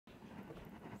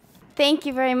Thank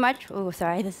you very much. Oh,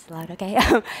 sorry, this is loud. Okay.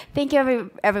 Thank you,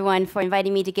 everyone, for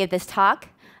inviting me to give this talk.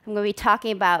 I'm going to be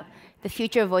talking about the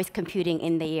future of voice computing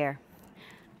in the ear.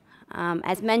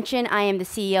 As mentioned, I am the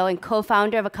CEO and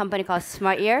co-founder of a company called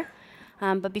SmartEar.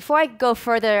 But before I go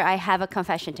further, I have a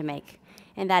confession to make.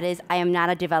 And that is, I am not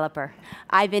a developer.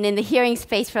 I've been in the hearing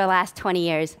space for the last 20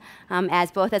 years,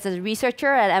 both as a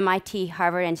researcher at MIT,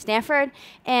 Harvard, and Stanford,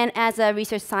 and as a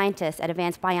research scientist at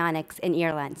Advanced Bionics in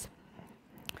EarLens.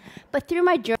 But through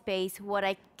my journey space, what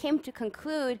I came to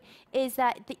conclude is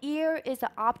that the ear is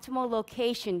the optimal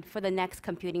location for the next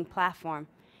computing platform.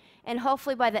 And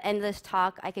hopefully by the end of this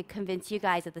talk, I could convince you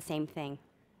guys of the same thing.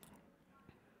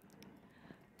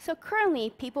 So currently,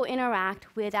 people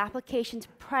interact with applications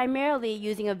primarily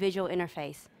using a visual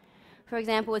interface. For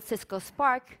example, with Cisco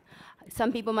Spark,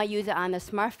 some people might use it on a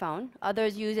smartphone.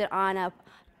 Others use it on a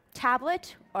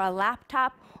tablet or a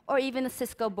laptop or even a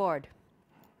Cisco board.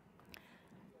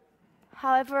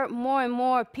 However, more and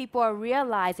more people are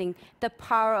realizing the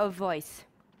power of voice.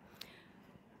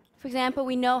 For example,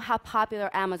 we know how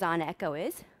popular Amazon Echo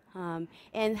is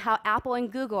and how Apple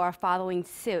and Google are following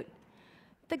suit.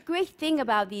 The great thing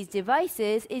about these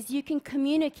devices is you can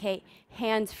communicate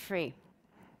hands-free.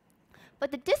 But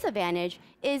the disadvantage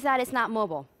is that it's not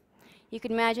mobile. You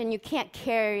can imagine you can't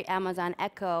carry Amazon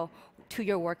Echo to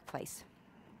your workplace.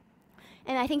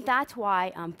 And I think that's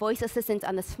why voice assistants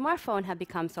on the smartphone have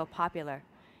become so popular.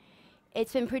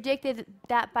 It's been predicted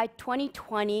that by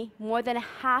 2020, more than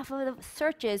half of the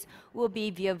searches will be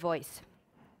via voice.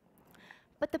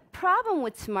 But the problem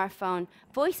with smartphone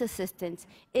voice assistants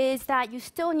is that you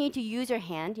still need to use your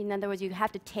hand. In other words, you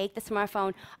have to take the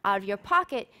smartphone out of your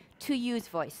pocket to use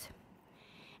voice.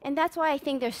 And that's why I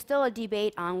think there's still a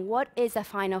debate on what is the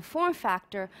final form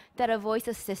factor that a voice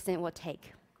assistant will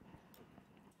take.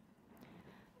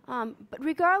 But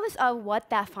regardless of what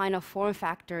that final form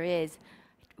factor is,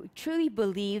 we truly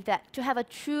believe that to have a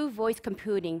true voice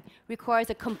computing requires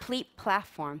a complete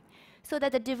platform, so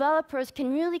that the developers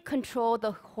can really control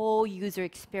the whole user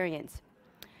experience.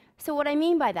 So what I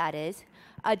mean by that is,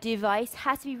 a device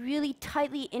has to be really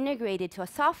tightly integrated to a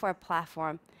software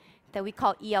platform that we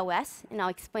call EOS, and I'll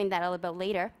explain that a little bit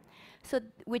later,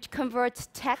 which converts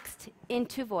text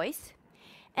into voice.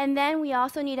 And then we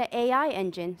also need an AI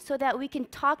engine so that we can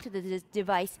talk to this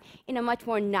device in a much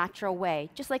more natural way,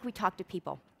 just like we talk to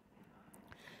people.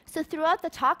 So throughout the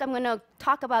talk, I'm going to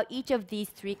talk about each of these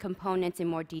three components in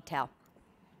more detail.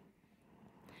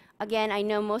 Again, I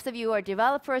know most of you are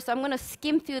developers, so I'm going to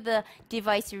skim through the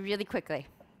device really quickly.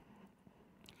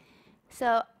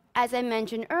 So as I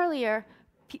mentioned earlier,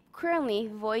 currently,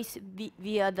 voice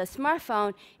via the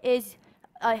smartphone is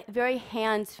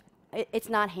it's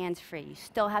not hands-free. You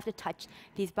still have to touch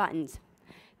these buttons.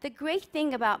 The great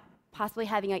thing about possibly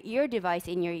having an ear device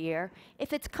in your ear,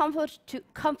 if it's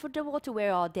comfortable to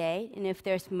wear all day, and if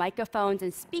there's microphones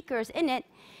and speakers in it,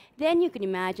 then you can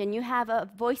imagine you have a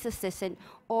voice assistant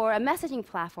or a messaging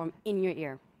platform in your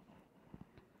ear.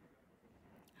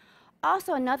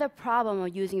 Also, another problem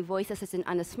of using voice assistant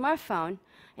on a smartphone,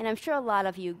 and I'm sure a lot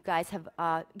of you guys have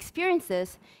experienced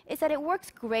this, is that it works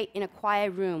great in a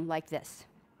quiet room like this.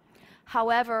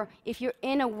 However, if you're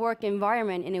in a work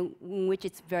environment in which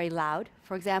it's very loud,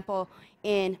 for example,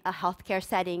 in a healthcare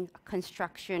setting,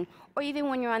 construction, or even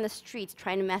when you're on the streets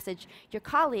trying to message your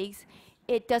colleagues,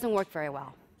 it doesn't work very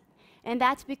well. And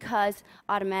that's because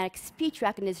automatic speech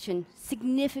recognition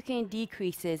significantly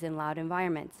decreases in loud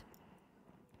environments.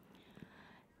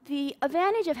 The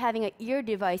advantage of having an ear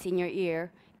device in your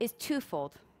ear is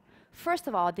twofold. First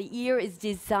of all, the ear is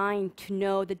designed to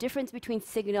know the difference between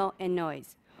signal and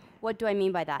noise. What do I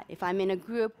mean by that? If I'm in a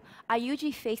group, I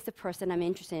usually face the person I'm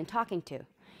interested in talking to.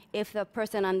 If the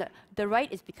person on the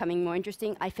right is becoming more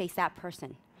interesting, I face that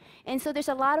person. And so there's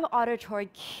a lot of auditory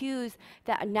cues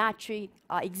that naturally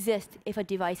exist if a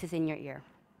device is in your ear.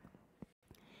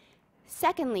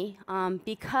 Secondly,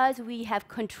 because we have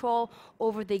control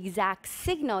over the exact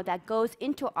signal that goes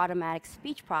into automatic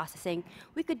speech processing,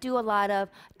 we could do a lot of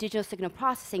digital signal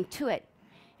processing to it.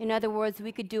 In other words,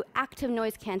 we could do active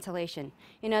noise cancellation.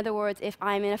 In other words, if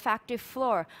I'm in a factory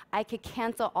floor, I could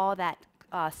cancel all that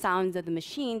sounds of the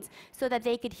machines so that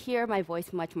they could hear my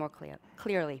voice much more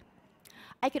clearly.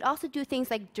 I could also do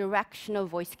things like directional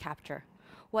voice capture.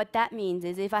 What that means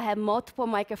is if I have multiple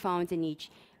microphones in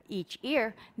each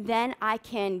ear, then I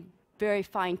can very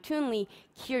fine-tunedly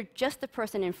hear just the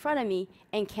person in front of me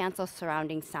and cancel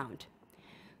surrounding sound.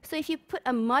 So if you put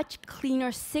a much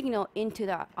cleaner signal into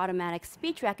the automatic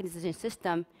speech recognition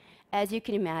system, as you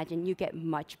can imagine, you get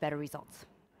much better results.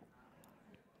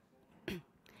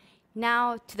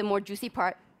 Now to the more juicy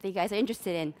part that you guys are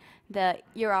interested in, the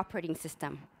ear operating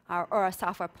system. or a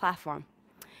software platform.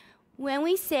 When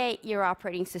we say your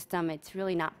operating system, it's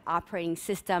really not operating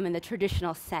system in the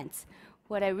traditional sense.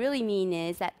 What I really mean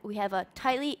is that we have a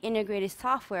tightly integrated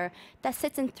software that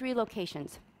sits in 3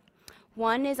 locations.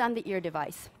 One is on the ear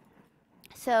device.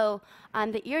 So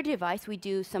on the ear device, we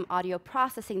do some audio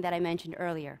processing that I mentioned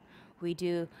earlier. We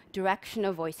do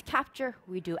directional voice capture.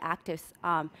 We do active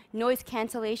noise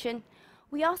cancellation.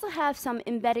 We also have some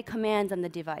embedded commands on the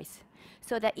device,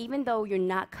 so that even though you're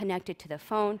not connected to the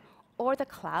phone or the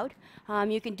cloud,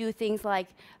 you can do things like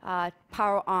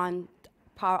power on,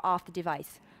 power off the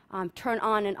device, turn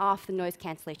on and off the noise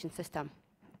cancellation system.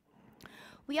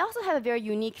 We also have a very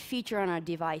unique feature on our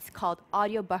device called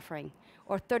audio buffering,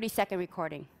 or 30-second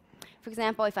recording. For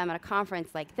example, if I'm at a conference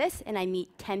like this and I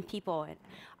meet 10 people,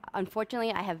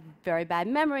 unfortunately, I have very bad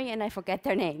memory and I forget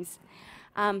their names.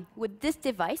 With this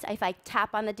device, if I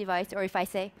tap on the device or if I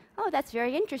say, oh, that's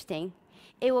very interesting,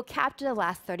 it will capture the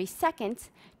last 30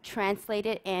 seconds, translate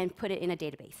it, and put it in a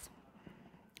database.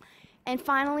 And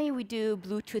finally, we do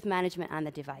Bluetooth management on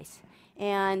the device.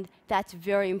 And that's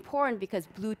very important because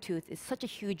Bluetooth is such a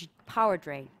huge power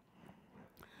drain.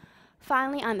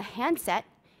 Finally, on the handset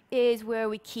is where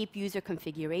we keep user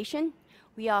configuration.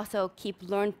 We also keep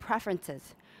learned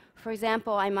preferences. For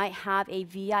example, I might have a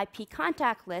VIP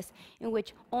contact list in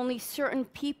which only certain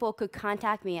people could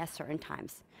contact me at certain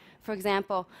times. For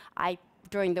example,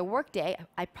 during the workday,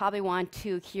 I probably want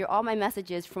to hear all my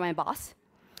messages from my boss,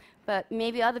 but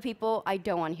maybe other people, I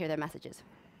don't want to hear their messages.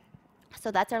 So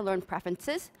that's our learned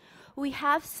preferences. We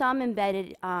have some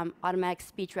embedded automatic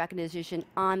speech recognition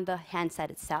on the handset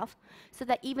itself, so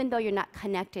that even though you're not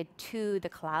connected to the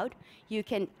cloud, you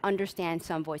can understand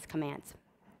some voice commands.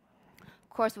 Of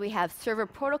course, we have server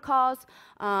protocols.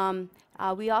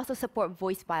 We also support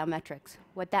voice biometrics.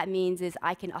 What that means is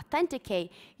I can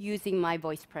authenticate using my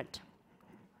voice print.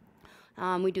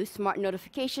 We do smart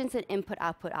notifications and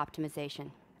input-output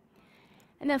optimization.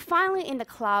 And then finally, in the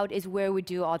cloud is where we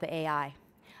do all the AI.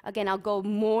 Again, I'll go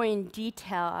more in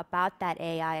detail about that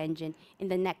AI engine in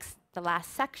the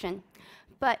last section.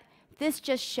 But this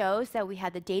just shows that we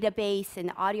have the database and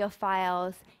the audio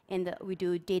files, and we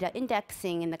do data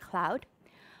indexing in the cloud.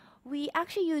 We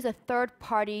actually use a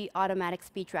third-party automatic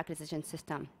speech recognition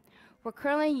system. We're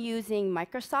currently using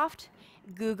Microsoft,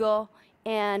 Google,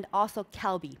 and also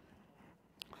Kelby.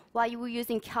 Why we're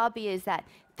using Kelby is that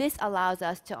this allows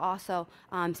us to also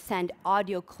send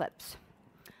audio clips.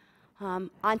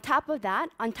 On top of that,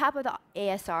 on top of the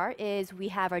ASR is we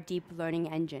have our deep learning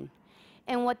engine.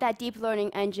 And what that deep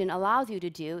learning engine allows you to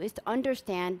do is to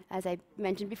understand, as I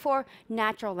mentioned before,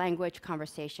 natural language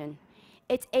conversation.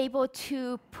 It's able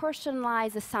to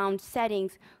personalize the sound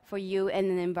settings for you and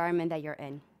the environment that you're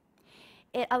in.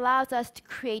 It allows us to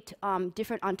create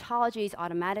different ontologies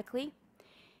automatically.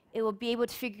 It will be able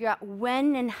to figure out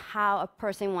when and how a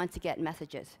person wants to get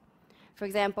messages. For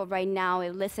example, right now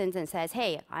it listens and says,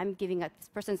 hey, this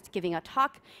person's giving a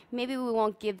talk. Maybe we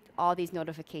won't give all these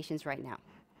notifications right now,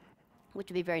 which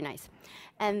would be very nice.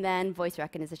 And then voice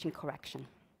recognition correction.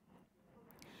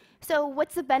 So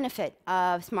what's the benefit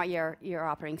of Smart Ear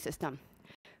operating system?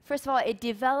 First of all,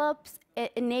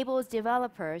 it enables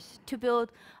developers to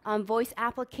build voice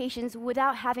applications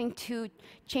without having to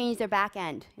change their back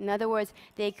end. In other words,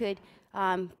 they could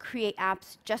create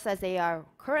apps just as they are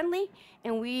currently,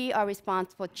 and we are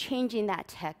responsible for changing that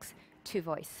text to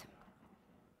voice.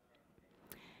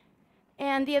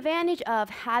 And the advantage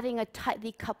of having a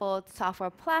tightly coupled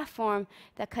software platform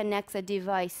that connects a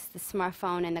device, the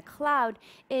smartphone, and the cloud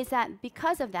is that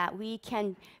because of that, we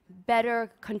can better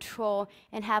control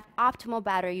and have optimal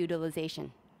battery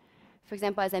utilization. For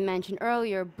example, as I mentioned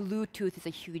earlier, Bluetooth is a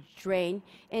huge drain,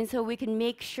 and so we can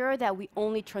make sure that we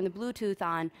only turn the Bluetooth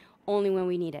on only when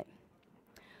we need it.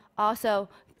 Also,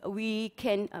 we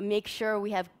can make sure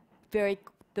we have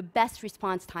the best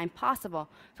response time possible.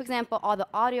 For example, all the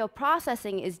audio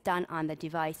processing is done on the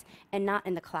device and not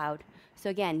in the cloud. So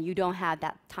again, you don't have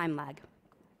that time lag.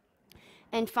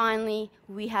 And finally,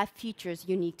 we have features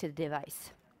unique to the device.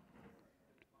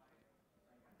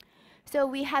 So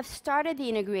we have started the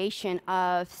integration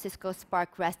of Cisco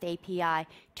Spark REST API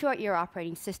to our ear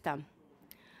operating system.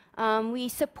 We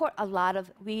support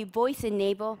we voice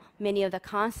enable many of the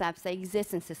concepts that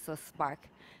exist in Cisco Spark,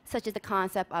 such as the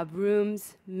concept of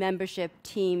rooms, membership,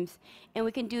 teams, and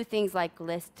we can do things like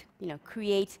list,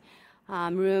 create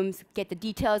rooms, get the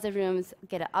details of rooms,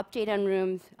 get an update on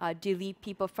rooms, delete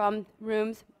people from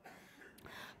rooms.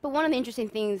 But one of the interesting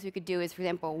things we could do is, for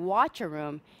example, watch a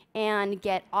room and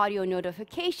get audio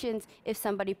notifications if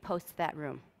somebody posts that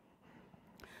room.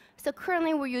 So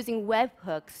currently, we're using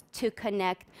webhooks to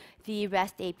connect the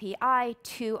REST API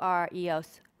to our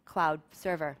EOS cloud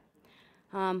server.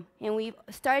 And we've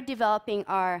started developing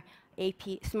our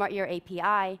Smart Ear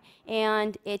API,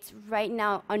 and it's right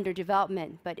now under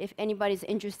development. But if anybody's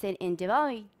interested in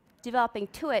developing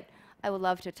to it, I would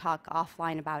love to talk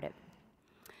offline about it.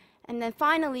 And then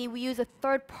finally, we use a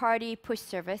third-party push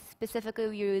service. Specifically,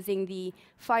 we're using the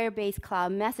Firebase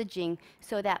Cloud Messaging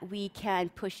so that we can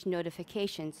push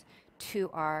notifications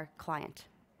to our client.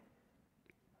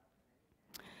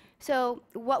 So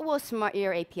what will Smart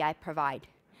Ear API provide?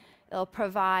 It'll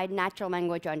provide natural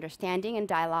language understanding and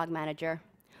dialogue manager.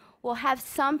 We'll have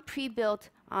some pre-built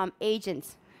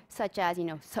agents, such as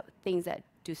things that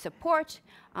do support,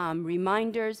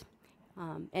 reminders,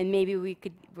 and maybe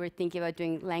we're thinking about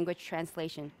doing language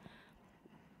translation.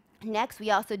 Next,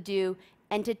 we also do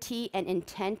entity and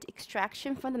intent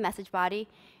extraction from the message body.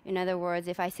 In other words,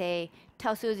 if I say,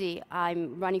 tell Susie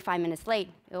I'm running 5 minutes late,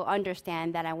 it will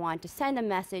understand that I want to send a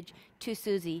message to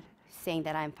Susie saying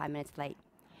that I'm 5 minutes late.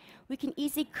 We can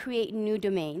easily create new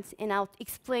domains, and I'll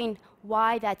explain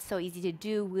why that's so easy to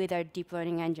do with our deep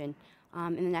learning engine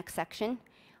in the next section.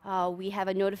 We have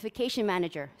a notification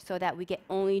manager so that we get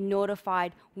only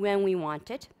notified when we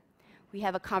want it. We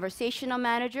have a conversational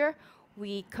manager.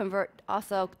 We convert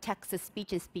also text to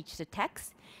speech and speech to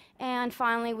text. And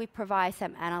finally, we provide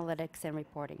some analytics and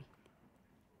reporting.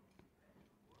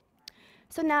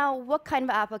 So now, what kind of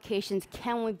applications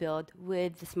can we build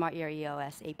with the Smart Ear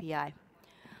EOS API?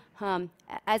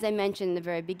 As I mentioned in the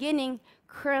very beginning,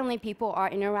 currently people are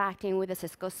interacting with the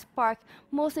Cisco Spark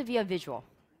mostly via visual.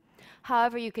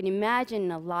 However, you can imagine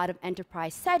in a lot of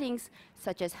enterprise settings,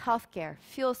 such as healthcare,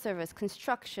 field service,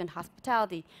 construction,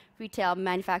 hospitality, retail,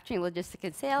 manufacturing, logistics,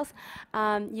 and sales,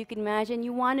 you can imagine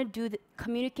you want to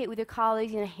communicate with your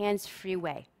colleagues in a hands-free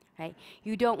way. Right?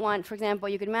 You don't want, for example,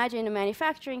 you can imagine in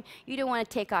manufacturing, you don't want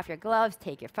to take off your gloves,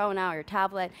 take your phone out, your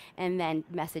tablet, and then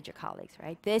message your colleagues.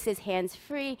 Right? This is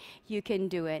hands-free. You can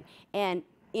do it, and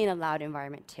in a loud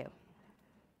environment too.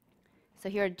 So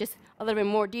here are just a little bit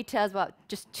more details about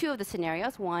just two of the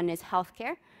scenarios. One is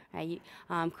healthcare. Right?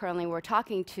 Currently, we're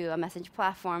talking to a message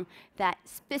platform that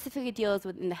specifically deals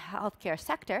with in the healthcare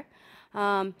sector,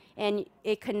 and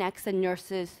it connects the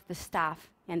nurses, the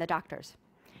staff, and the doctors.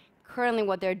 Currently,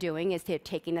 what they're doing is they're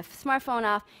taking the smartphone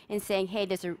off and saying, hey,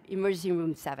 there's an emergency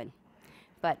room 7.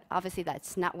 But obviously,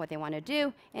 that's not what they want to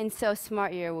do. And so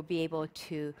Smart Ear will be able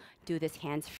to do this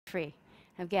hands-free.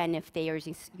 Again, if they are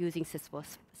using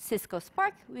Cisco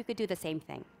Spark, we could do the same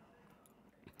thing.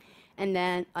 And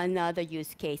then another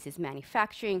use case is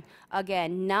manufacturing.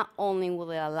 Again, not only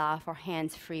will it allow for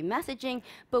hands-free messaging,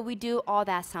 but we do all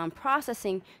that sound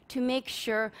processing to make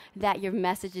sure that your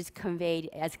message is conveyed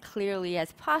as clearly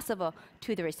as possible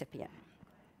to the recipient.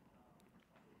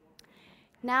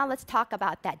 Now let's talk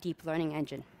about that deep learning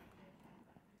engine.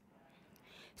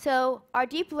 So our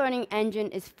deep learning engine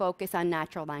is focused on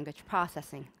natural language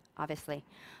processing, obviously.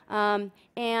 And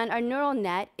our neural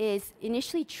net is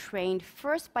initially trained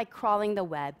first by crawling the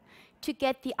web to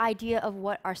get the idea of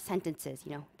what are sentences,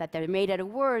 that they're made out of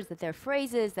words, that they're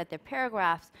phrases, that they're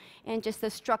paragraphs, and just the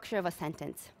structure of a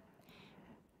sentence.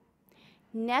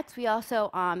 Next, we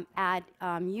also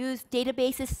use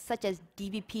databases such as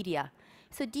DBpedia.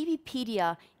 So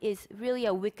DBpedia is really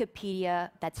a Wikipedia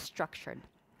that's structured.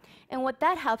 And what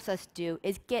that helps us do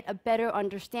is get a better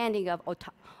understanding of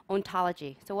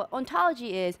ontology. So what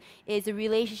ontology is a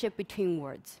relationship between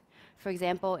words. For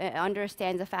example, it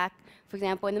understands the fact, for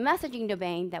example, in the messaging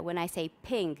domain, that when I say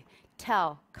ping,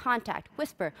 tell, contact,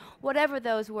 whisper, whatever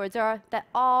those words are, that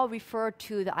all refer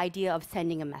to the idea of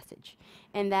sending a message.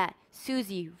 And that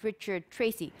Susie, Richard,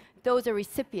 Tracy, those are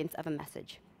recipients of a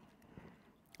message.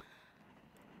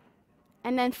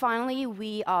 And then finally,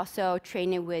 we also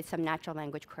train it with some natural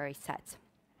language query sets.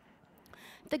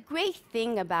 The great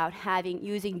thing about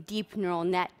using deep neural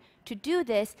net to do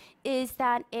this is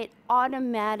that it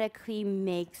automatically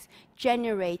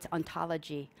generates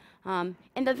ontology. And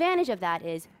the advantage of that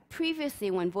is previously,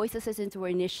 when voice assistants were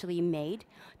initially made,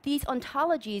 these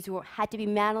ontologies had to be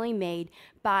manually made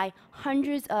by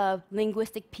hundreds of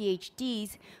linguistic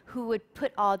PhDs who would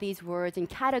put all these words in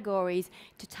categories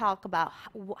to talk about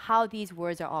how these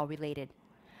words are all related.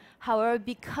 However,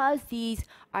 because these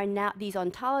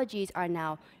ontologies are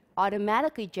now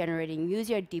automatically generating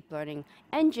using our deep learning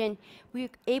engine, we're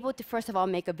able to, first of all,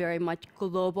 make a very much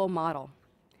global model.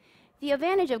 The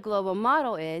advantage of global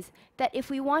model is that if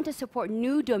we want to support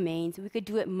new domains, we could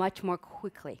do it much more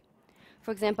quickly.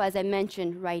 For example, as I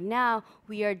mentioned, right now,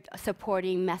 we are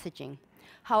supporting messaging.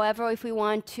 However, if we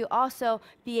want to also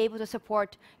be able to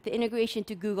support the integration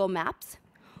to Google Maps,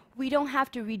 we don't have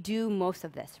to redo most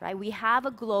of this, right? We have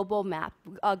a global map,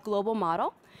 a global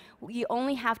model. We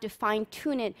only have to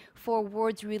fine-tune it for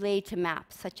words related to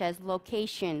maps, such as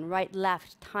location, right,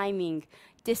 left, timing,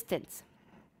 distance.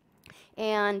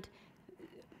 And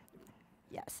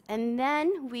yes, and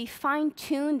then we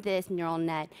fine-tune this neural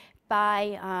net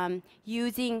by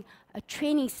using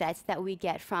training sets that we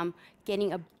get from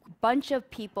getting a bunch of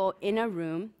people in a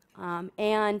room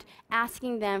and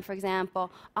asking them, for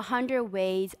example, 100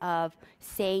 ways of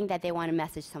saying that they want to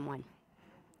message someone.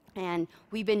 And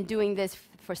we've been doing this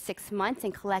for 6 months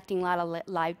and collecting a lot of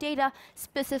live data,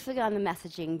 specifically on the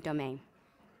messaging domain.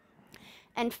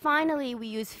 And finally, we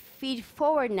use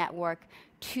feed-forward network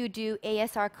to do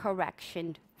ASR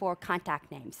correction for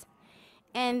contact names.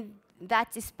 And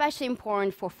that's especially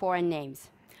important for foreign names.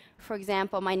 For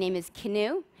example, my name is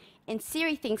Canoe, and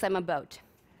Siri thinks I'm a boat.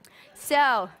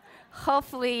 So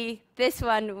hopefully, this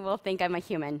one will think I'm a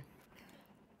human.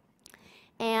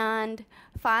 And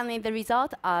finally, the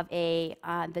result of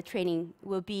the training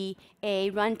will be a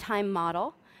runtime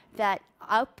model that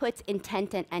outputs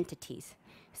intent and entities.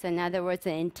 So in other words,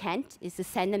 the intent is to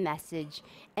send a message,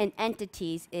 and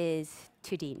entities is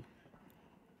to dean.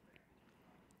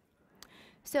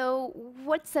 So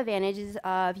what's the advantages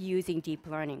of using deep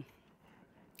learning?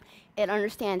 It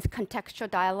understands contextual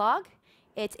dialogue.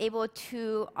 It's able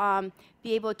to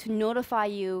be able to notify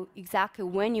you exactly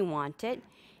when you want it.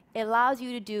 It allows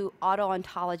you to do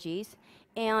auto-ontologies,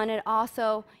 and it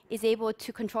also is able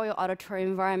to control your auditory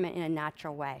environment in a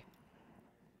natural way.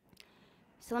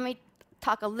 So let me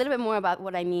talk a little bit more about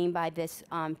what I mean by this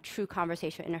true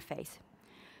conversational interface.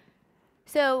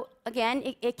 So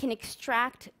again, it can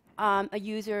extract a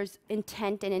user's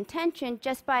intent and intention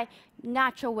just by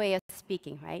natural way of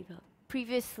speaking, right?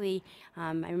 Previously,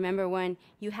 I remember when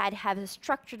you had to have a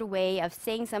structured way of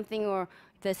saying something or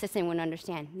the assistant wouldn't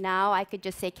understand. Now I could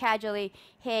just say casually,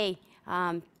 hey,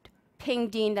 ping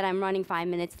Dean that I'm running 5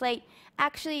 minutes late.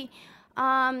 Actually,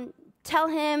 tell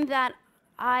him that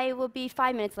I will be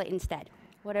 5 minutes late instead.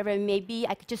 Whatever it may be,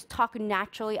 I could just talk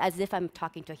naturally as if I'm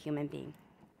talking to a human being.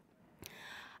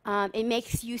 It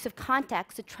makes use of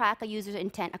context to track a user's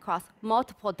intent across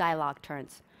multiple dialogue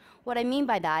turns. What I mean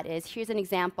by that is, here's an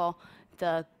example.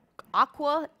 The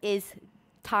Aqua is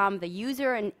Tom, the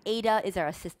user, and Ada is our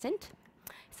assistant.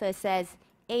 So it says,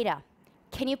 Ada,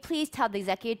 can you please tell the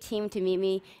executive team to meet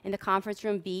me in the conference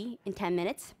room B in 10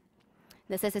 minutes?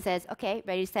 The assistant says, OK,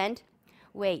 ready to send?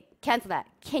 Wait, cancel that.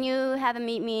 Can you have them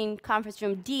meet me in conference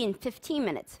room D in 15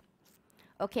 minutes?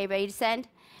 OK, ready to send?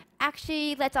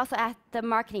 Actually, let's also add the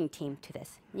marketing team to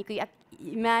this. You could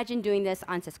imagine doing this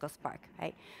on Cisco Spark,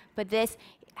 right? But this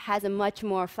has a much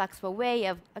more flexible way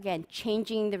of, again,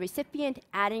 changing the recipient,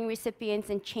 adding recipients,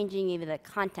 and changing even the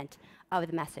content of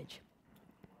the message.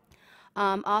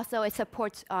 Also, it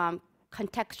supports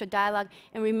contextual dialogue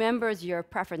and remembers your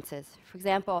preferences. For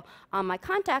example, on my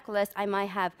contact list, I might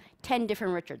have 10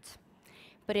 different Richards.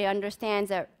 But it understands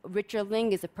that Richard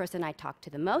Ling is the person I talk to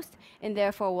the most, and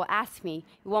therefore will ask me,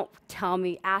 it won't tell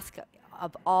me, ask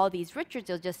of all these Richards,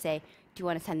 it'll just say, do you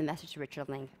want to send a message to Richard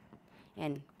Ling?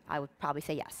 And I would probably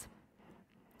say yes.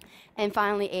 And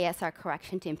finally, ASR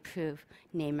correction to improve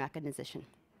name recognition.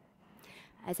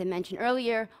 As I mentioned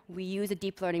earlier, we use a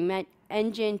deep learning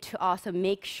engine to also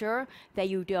make sure that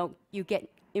you get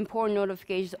important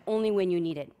notifications only when you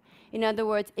need it. In other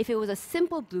words, if it was a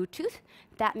simple Bluetooth,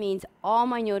 that means all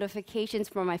my notifications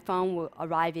from my phone will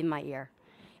arrive in my ear.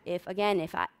 If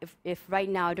right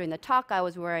now during the talk I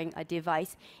was wearing a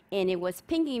device and it was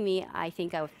pinging me, I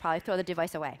think I would probably throw the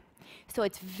device away. So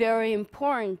it's very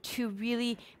important to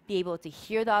really be able to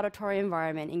hear the auditory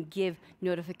environment and give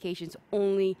notifications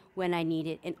only when I need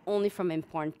it and only from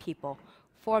important people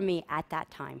for me at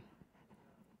that time.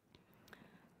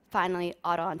 Finally,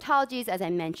 auto-ontologies, as I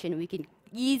mentioned, we can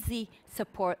easily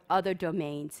support other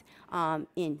domains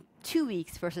in 2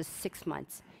 weeks versus 6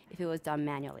 months if it was done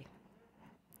manually.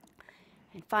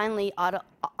 And finally,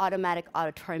 automatic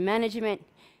auditory management.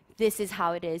 This is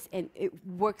how it is, and it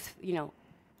works,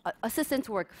 assistants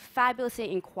work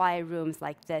fabulously in quiet rooms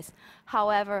like this.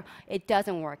 However, it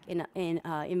doesn't work in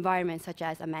environments such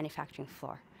as a manufacturing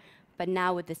floor. But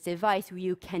now with this device,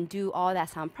 you can do all that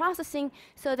sound processing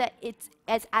so that it's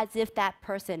as if that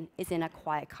person is in a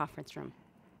quiet conference room.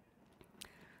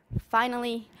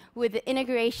 Finally, with the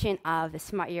integration of the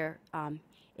Smart Ear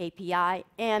API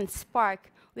and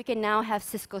Spark, we can now have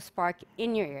Cisco Spark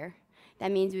in your ear.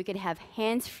 That means we can have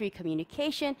hands-free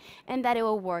communication and that it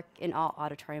will work in all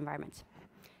auditory environments.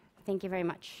 Thank you very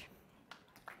much.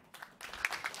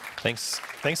 Thanks,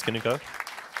 Kanuko.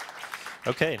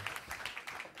 OK.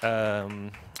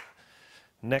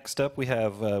 Next up, we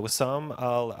have Wissam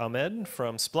Al Ahmed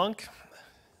from Splunk.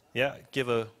 Yeah, give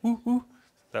a woo woo.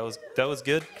 That was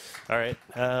good. All right,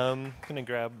 I'm gonna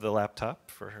grab the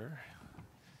laptop for her.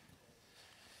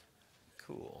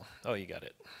 Cool. Oh, you got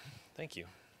it. Thank you.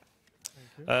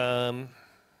 Thank you.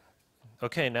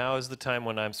 Okay, now is the time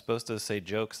when I'm supposed to say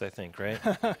jokes, I think, right?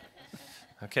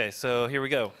 Okay, so here we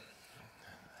go.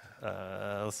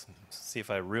 Let's see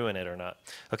if I ruin it or not.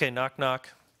 Okay, knock, knock.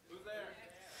 Who's there?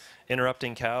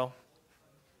 Interrupting cow.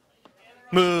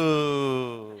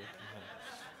 Moo.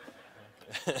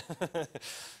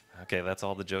 Okay, that's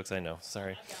all the jokes I know.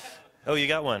 Sorry. Oh, you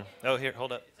got one. Oh, here,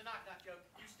 hold up. It's a knock knock joke.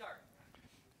 You start.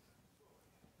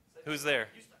 Who's there?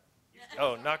 You start. You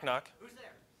start. Oh, knock, knock. Who's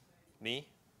there? Me?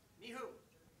 Me who?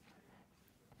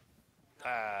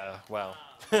 Wow.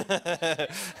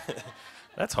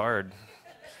 That's hard.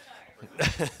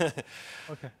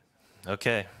 Okay.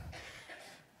 Okay.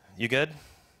 You good?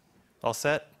 All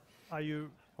set? Are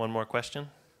you? One more question?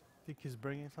 I think he's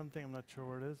bringing something. I'm not sure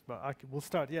where it is, but we'll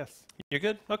start. Yes. You're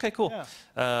good? Okay, cool.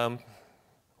 Yeah.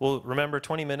 Well, remember,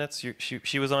 20 minutes.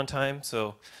 She was on time,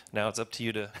 so now it's up to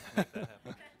you to make that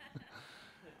happen.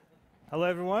 Hello,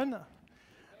 everyone.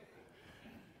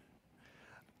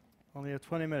 Only have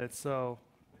 20 minutes, so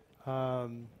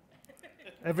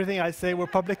everything I say, we're a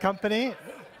public company.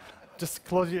 Just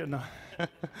close your no.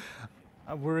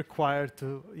 We're required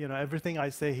to, everything I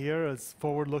say here is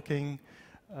forward-looking,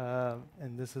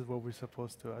 and this is what we're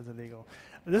supposed to as a legal.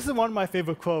 This is one of my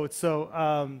favorite quotes. So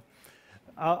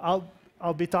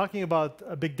I'll be talking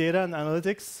about big data and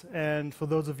analytics. And for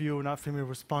those of you who are not familiar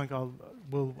with Splunk,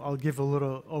 I'll give a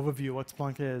little overview what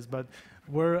Splunk is. But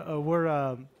we're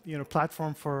a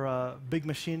platform for big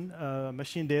machine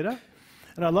data.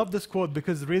 And I love this quote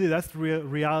because really that's the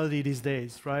reality these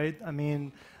days, right? I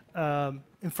mean,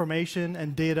 information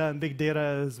and data and big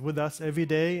data is with us every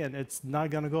day, and it's not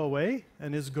going to go away,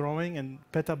 and it's growing in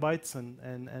petabytes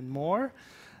and more.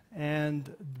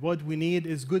 And what we need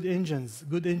is good engines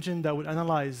that would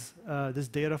analyze this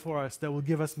data for us, that will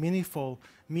give us meaning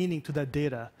to that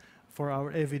data for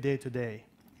our everyday today.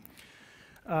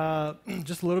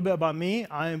 Just a little bit about me.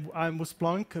 I'm with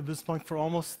Splunk. I've been with Splunk for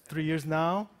almost 3 years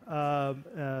now.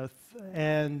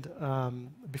 And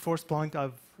before Splunk,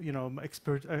 I've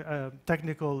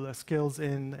technical skills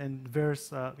in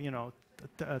various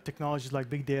technologies like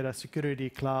big data, security,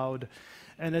 cloud,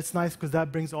 and it's nice because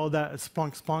that brings all that.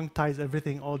 Splunk ties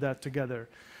all that together.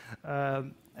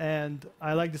 And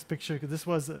I like this picture because this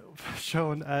was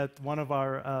shown at one of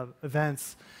our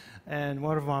events. And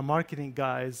one of our marketing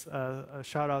guys, a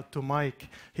shout out to Mike,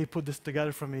 he put this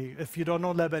together for me. If you don't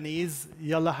know Lebanese,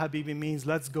 Yalla Habibi means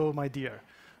let's go, my dear.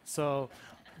 So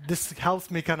this helps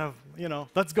me kind of,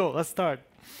 let's go, let's start.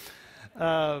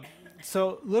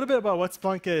 So a little bit about what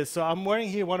Splunk is. So I'm wearing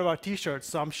here one of our T-shirts.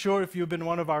 So I'm sure if you've been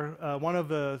one of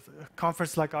the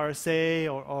conference like RSA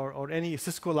or any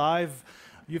Cisco Live,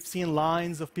 you've seen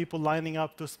lines of people lining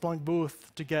up to a Splunk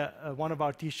booth to get one of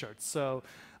our T-shirts. So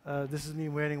this is me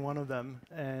wearing one of them,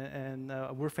 and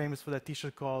we're famous for that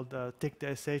T-shirt called "Take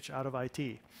the SH out of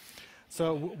IT."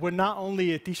 So we're not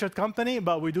only a T-shirt company,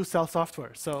 but we do sell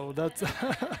software. So that's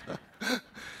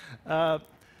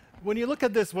when you look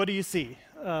at this, what do you see?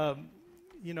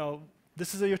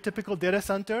 This is your typical data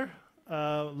center,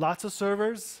 lots of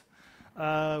servers.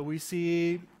 We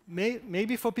see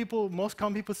maybe for people, most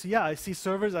common people see, yeah, I see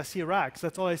servers, I see racks.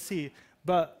 That's all I see.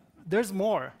 But there's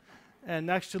more. And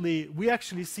actually, we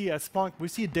actually see at Splunk, we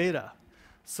see data.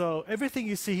 So everything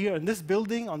you see here in this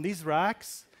building, on these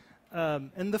racks,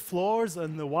 in the floors,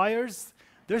 and the wires,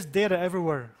 there's data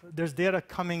everywhere. There's data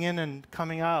coming in and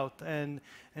coming out. And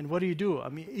what do? I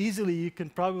mean, easily you can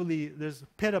there's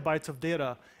petabytes of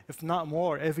data, if not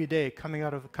more, every day coming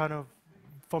out of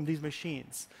from these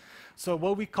machines. So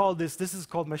what we call this is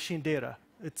called machine data.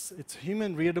 It's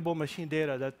human-readable machine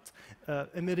data that's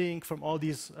emitting from all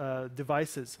these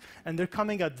devices. And they're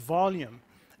coming at volume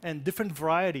and different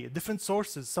variety, different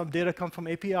sources. Some data come from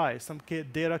API. Some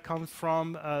data comes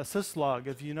from syslog,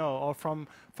 as you know, or from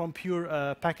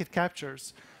pure packet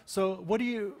captures. So what do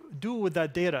you do with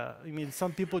that data? I mean,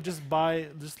 some people just buy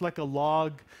just like a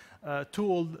log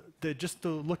tool just to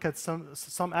look at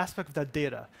some aspect of that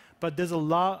data. But there's a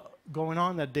lot going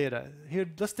on in that data. Here,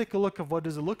 let's take a look at what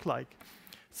does it look like.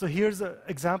 So here's an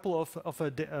example of a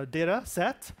data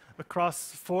set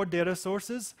across 4 data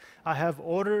sources. I have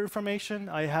order information.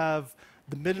 I have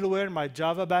the middleware. My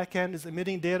Java backend is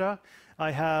emitting data.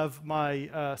 I have my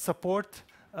support,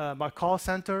 my call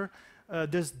center.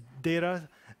 There's data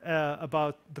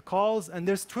about the calls. And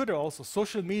there's Twitter also.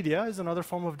 Social media is another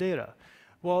form of data.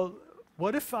 Well,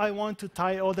 what if I want to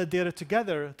tie all that data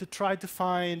together to try to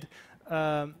find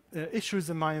issues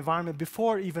in my environment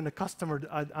before even a customer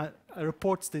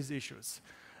reports these issues.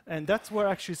 And that's where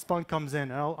actually Splunk comes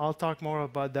in. I'll talk more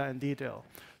about that in detail.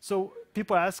 So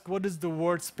people ask, what does the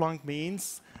word Splunk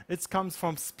means? It comes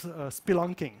from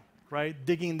spelunking, right?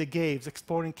 Digging the caves,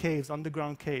 exploring caves,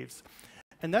 underground caves.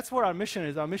 And that's what our mission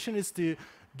is. Our mission is to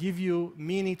give you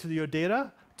meaning to your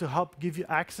data, to help give you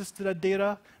access to that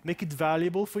data, make it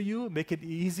valuable for you, make it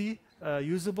easy,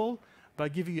 usable, by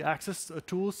giving you access to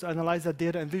tools to analyze that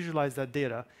data and visualize that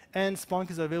data. And Splunk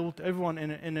is available to everyone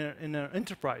in an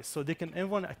enterprise, so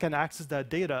everyone can access that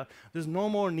data. There's no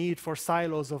more need for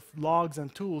silos of logs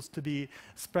and tools to be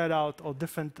spread out or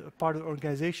different part of the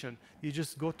organization. You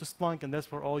just go to Splunk, and that's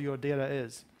where all your data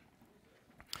is.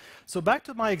 So back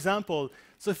to my example.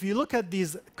 So if you look at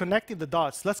these connecting the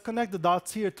dots, let's connect the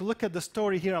dots here to look at the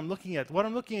story here I'm looking at. What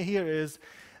I'm looking at here is,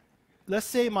 let's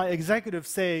say my executives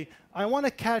say, I want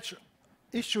to catch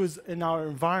issues in our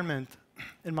environment,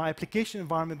 in my application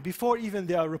environment, before even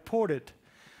they are reported.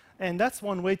 And that's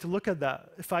one way to look at that.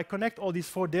 If I connect all these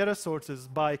 4 data sources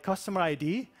by customer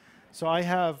ID, so I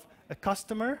have a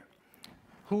customer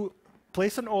who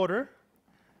placed an order,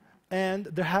 and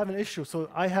they have an issue. So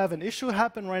I have an issue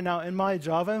happen right now in my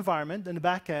Java environment in the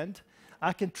back end.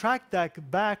 I can track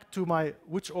that back to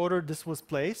which order this was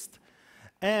placed,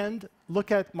 and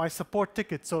look at my support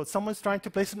ticket. So someone's trying to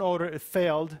place an order, it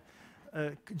failed,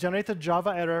 generated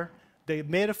Java error, they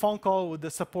made a phone call with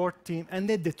the support team, and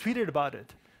then they tweeted about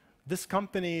it. This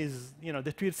company is,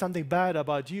 they tweeted something bad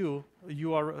about you,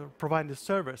 you are providing the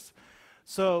service.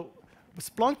 So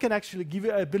Splunk can actually give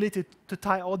you the ability to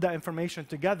tie all that information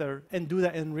together and do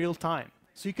that in real time.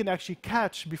 So you can actually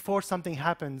catch before something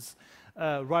happens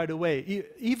right away.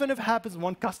 Even if it happens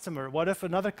one customer, what if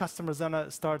another customer is going to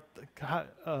start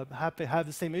have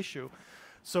the same issue?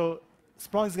 So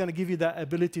Splunk is going to give you that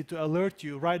ability to alert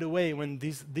you right away when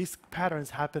these patterns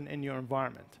happen in your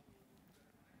environment.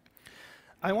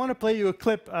 I want to play you a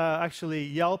clip. Actually,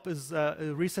 Yelp is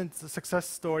a recent success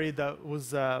story that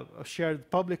was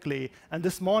shared publicly. And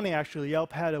this morning, actually,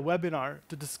 Yelp had a webinar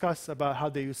to discuss about how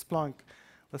they use Splunk.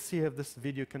 Let's see if this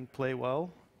video can play well.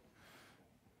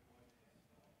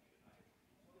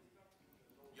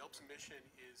 Yelp's mission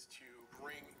is to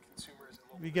bring consumers and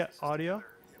local We get businesses audio.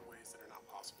 together in ways that are not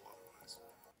possible otherwise.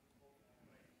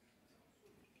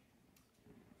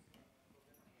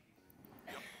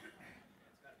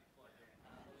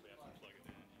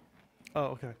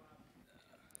 Oh, okay.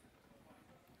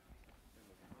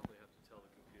 Probably have to tell the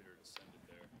computer to send it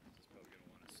there. It's probably going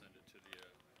to want to send it to the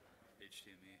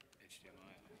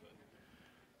HDMI. But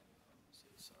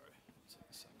sorry, let's take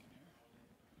a second here.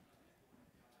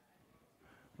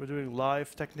 We're doing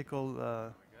live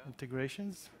technical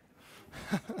integrations.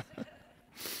 More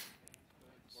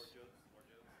jokes.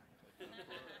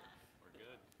 We're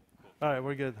good. Cool. All right,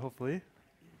 we're good, hopefully.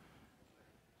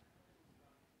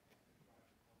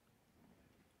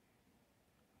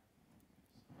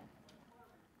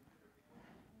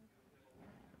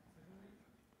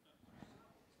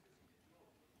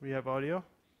 We have audio?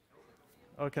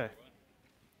 Okay.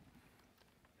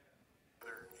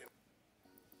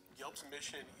 Yelp's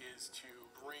mission is to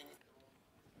bring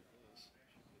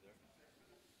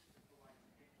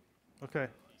Okay.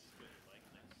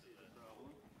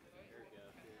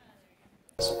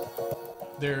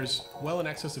 There's well in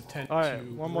excess of 10 All right,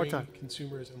 to one more bring time.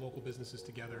 consumers and local businesses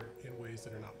together in ways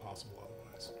that are not possible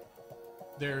otherwise.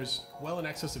 There's well in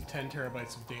excess of 10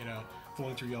 terabytes of data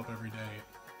flowing through Yelp every day.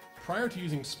 Prior to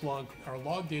using Splunk, our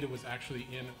log data was actually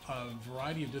in a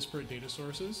variety of disparate data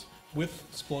sources. With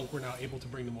Splunk, we're now able to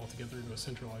bring them all together into a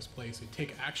centralized place and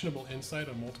take actionable insight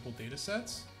on multiple data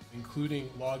sets,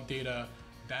 including log data,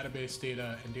 database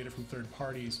data, and data from third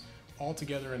parties, all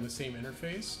together in the same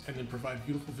interface, and then provide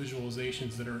beautiful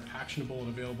visualizations that are actionable and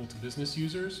available to business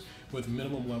users with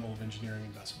minimum level of engineering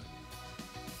investment.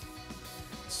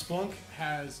 Splunk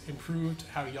has improved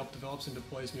how Yelp develops and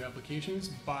deploys new applications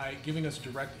by giving us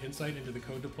direct insight into the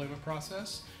code deployment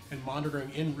process and monitoring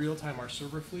in real time our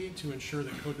server fleet to ensure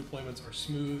that code deployments are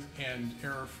smooth and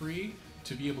error-free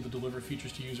to be able to deliver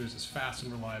features to users as fast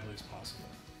and reliably as possible.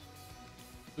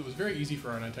 It was very easy for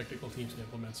our non-technical teams to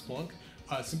implement Splunk,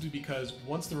 simply because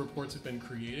once the reports had been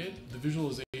created, the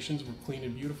visualizations were clean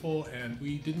and beautiful, and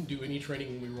we didn't do any training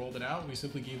when we rolled it out. We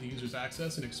simply gave the users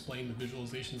access and explained the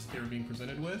visualizations that they were being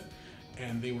presented with,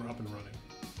 and they were up and running.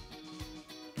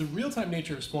 The real-time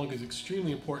nature of Splunk is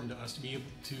extremely important to us to be able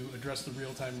to address the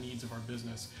real-time needs of our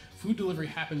business. Food delivery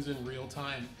happens in real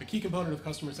time. A key component of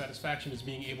customer satisfaction is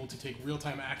being able to take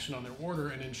real-time action on their order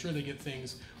and ensure they get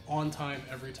things on time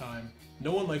every time.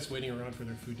 No one likes waiting around for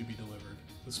their food to be delivered.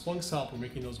 With Splunk's help, we're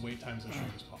making those wait times as short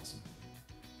as possible.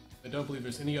 I don't believe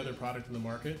there's any other product in the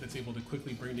market that's able to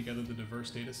quickly bring together the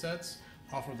diverse data sets,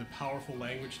 offer the powerful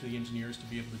language to the engineers to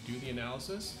be able to do the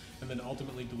analysis, and then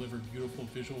ultimately deliver beautiful,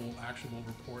 visual, actionable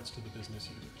reports to the business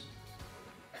users.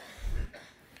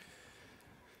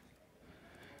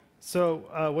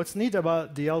 So what's neat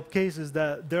about the Yelp case is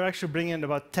that they're actually bringing in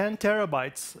about 10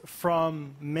 terabytes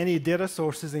from many data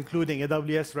sources, including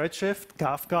AWS Redshift,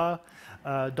 Kafka,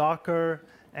 Docker,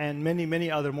 and many,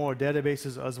 many other more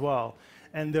databases as well.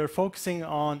 And they're focusing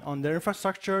on their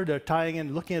infrastructure. They're tying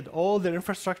in, looking at all their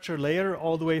infrastructure layer,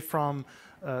 all the way from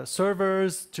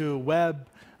servers to web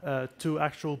to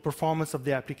actual performance of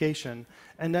the application.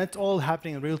 And that's all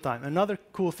happening in real time. Another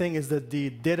cool thing is that the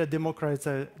data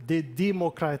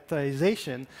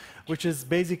democratization, which is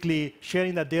basically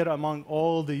sharing that data among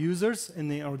all the users in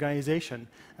the organization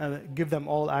and give them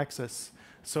all access.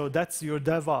 So that's your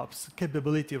DevOps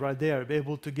capability right there, be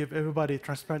able to give everybody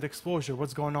transparent exposure,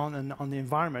 what's going on the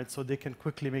environment, so they can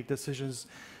quickly make decisions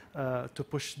to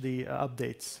push the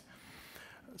updates.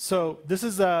 So this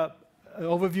is an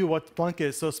overview of what Splunk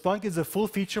is. So Splunk is a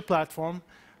full-feature platform.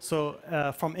 So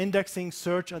from indexing,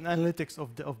 search, and analytics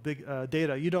of big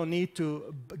data, you don't need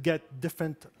to get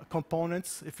different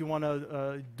components if you want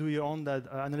to do your own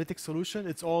analytics solution.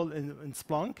 It's all in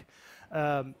Splunk.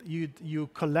 You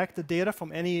collect the data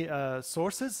from any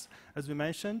sources, as we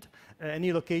mentioned,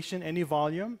 any location, any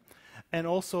volume, and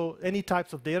also any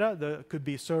types of data. There could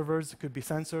be servers, it could be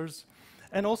sensors.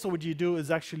 And also what you do is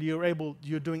actually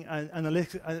you're doing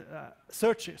analytics,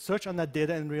 search on that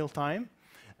data in real time.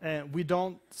 We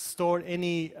don't store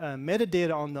any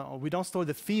metadata we don't store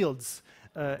the fields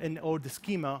or the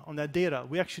schema on that data.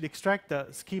 We actually extract the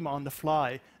schema on the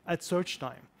fly at search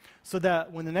time, so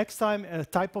that when the next time a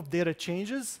type of data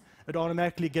changes, it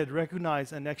automatically gets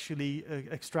recognized and actually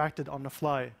extracted on the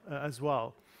fly as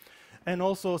well. And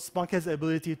also, Splunk has the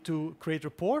ability to create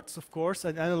reports, of course,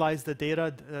 and analyze the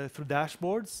data through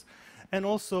dashboards. And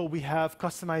also, we have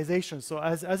customization. So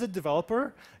as a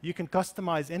developer, you can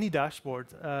customize any dashboard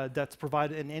that's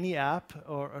provided in any app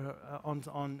or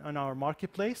on our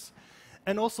marketplace.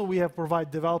 And also, we have provide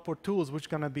developer tools, which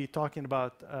we're going to be talking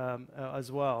about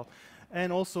as well.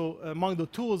 And also, among the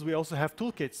tools, we also have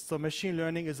toolkits. So machine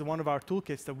learning is one of our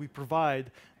toolkits that we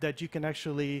provide that you can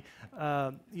actually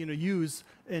use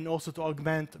and also to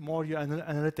augment more your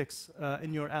analytics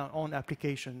in your own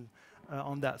application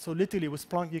on that. So literally, with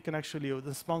Splunk, you can actually, with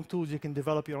the Splunk tools, you can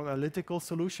develop your own analytics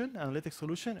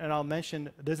solution. And I'll mention,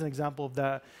 there's an example of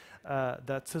that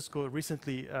that Cisco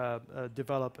recently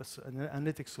developed an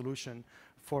analytics solution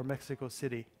for Mexico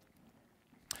City.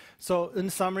 So in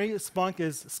summary, Splunk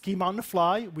is schema on the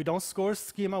fly. We don't score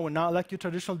schema. We're not like your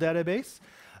traditional database.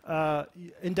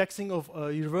 Indexing of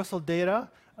universal data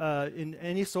in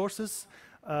any sources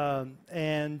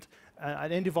and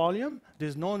at any volume.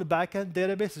 There's no in the backend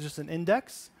database. It's just an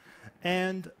index.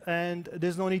 And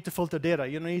there's no need to filter data.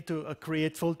 You don't need to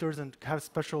create filters and have a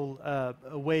special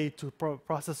way to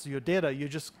process your data. You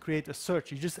just create a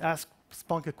search. You just ask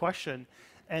Splunk a question,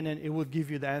 and then it will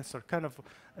give you the answer. Kind of,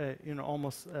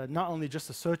 almost not only just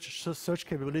a search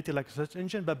capability like a search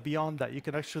engine, but beyond that, you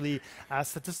can actually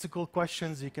ask statistical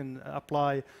questions. You can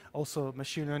apply also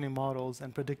machine learning models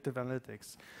and predictive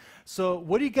analytics. So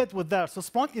what do you get with that? So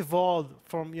Splunk evolved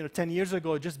from 10 years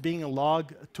ago just being a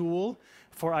log tool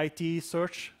for IT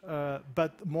search,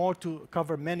 but more to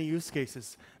cover many use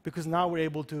cases, because now we're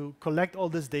able to collect all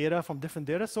this data from different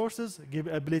data sources, give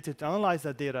ability to analyze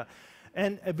that data,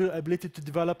 and ability to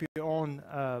develop your own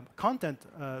content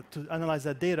to analyze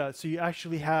that data. So you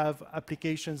actually have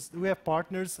applications. We have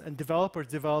partners and developers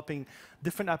developing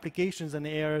different applications in the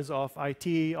areas of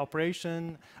IT,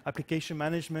 operation, application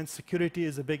management, security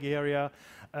is a big area,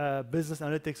 business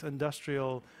analytics,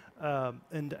 industrial,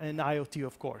 and IoT,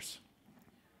 of course.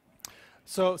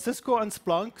 So Cisco and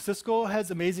Splunk. Cisco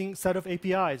has amazing set of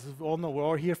APIs. As we all know, we're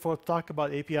all here to talk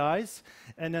about APIs.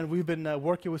 And then we've been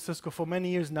working with Cisco for many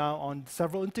years now on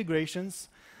several integrations.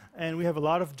 And we have a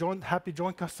lot of happy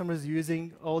joint customers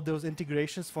using all those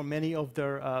integrations for many of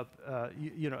their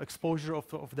exposure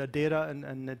of their data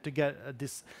and to get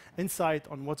this insight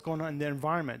on what's going on in their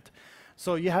environment.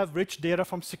 So you have rich data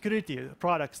from security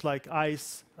products like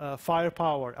ICE,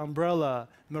 Firepower, Umbrella,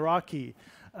 Meraki,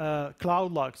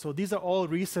 CloudLock. So these are all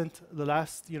recent, the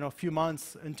last few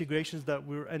months integrations that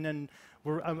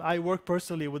I work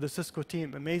personally with the Cisco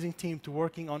team, amazing team, to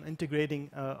working on integrating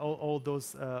all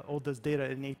those data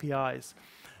in APIs.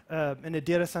 In the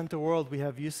data center world, we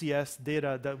have UCS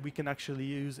data that we can actually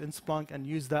use in Splunk and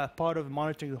use that part of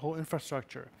monitoring the whole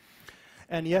infrastructure.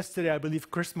 And yesterday, I believe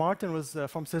Chris Martin was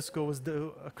from Cisco.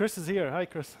 Chris is here. Hi,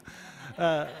 Chris.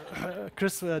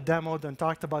 Chris demoed and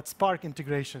talked about Spark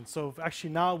integration. So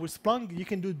actually now with Splunk, you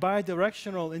can do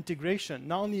bidirectional integration.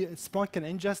 Not only Splunk can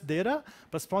ingest data,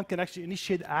 but Splunk can actually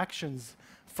initiate actions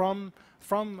from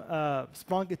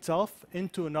Splunk itself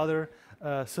into another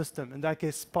system. In that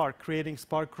case, Spark, creating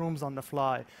Spark rooms on the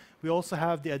fly. We also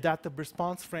have the adaptive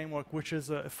response framework, which is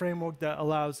a framework that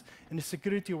allows, in the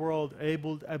security world,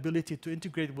 ability to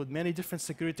integrate with many different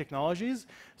security technologies.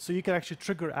 So you can actually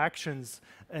trigger actions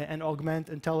and augment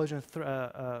intelligence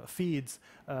threat feeds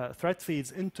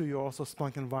into your also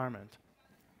Splunk environment.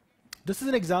 This is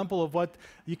an example of what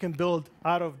you can build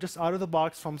just out of the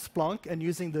box from Splunk and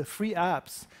using the free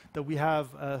apps that we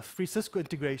have, free Cisco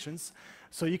integrations.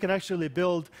 So you can actually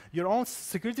build your own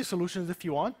security solutions if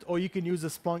you want, or you can use the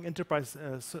Splunk Enterprise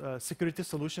Security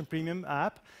Solution Premium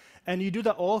app. And you do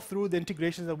that all through the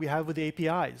integrations that we have with the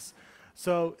APIs.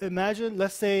 So imagine,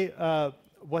 let's say,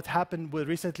 what happened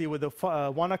recently with the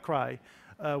WannaCry,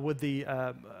 with the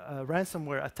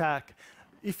ransomware attack.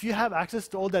 If you have access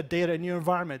to all that data in your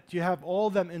environment, you have all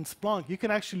of them in Splunk, you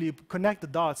can actually connect the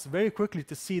dots very quickly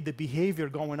to see the behavior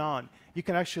going on. You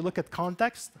can actually look at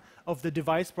context of the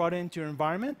device brought into your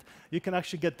environment. You can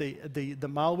actually get the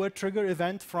malware trigger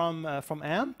event from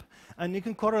AMP, and you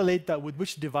can correlate that with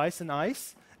which device in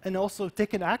ICE, and also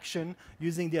take an action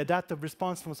using the adaptive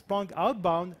response from Splunk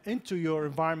outbound into your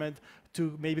environment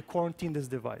to maybe quarantine this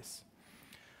device.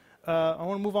 I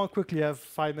want to move on quickly. I have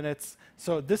 5 minutes.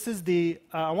 So this is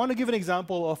I want to give an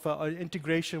example of an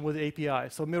integration with API.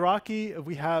 So Meraki,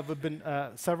 we have been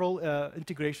several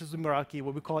integrations with Meraki,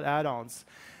 what we call add-ons.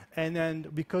 And then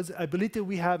because ability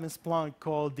we have in Splunk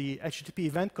called the HTTP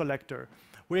event collector,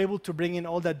 we're able to bring in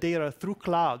all that data through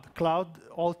cloud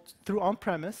all through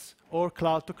on-premise or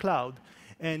cloud to cloud.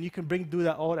 And you can do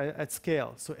that all at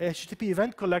scale. So HTTP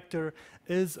event collector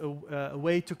is a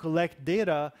way to collect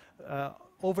data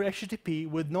over HTTP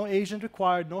with no agent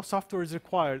required, no software is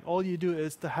required. All you do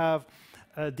is to have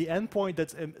the endpoint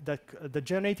that's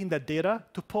generating that data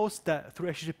to post that through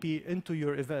HTTP into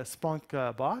your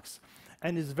Splunk box.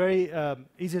 And it's very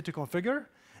easy to configure,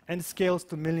 and it scales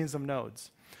to millions of nodes.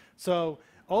 So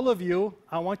all of you,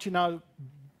 I want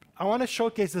to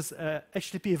showcase this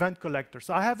HTTP event collector.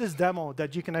 So I have this demo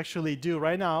that you can actually do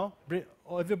right now.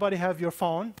 Everybody have your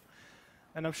phone.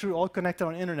 And I'm sure you're all connected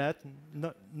on internet.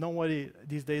 Nobody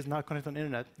these days is not connected on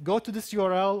internet. Go to this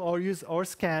URL or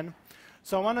scan.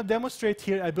 So I want to demonstrate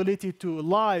here ability to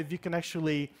live. You can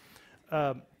actually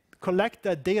collect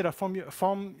that data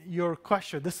from your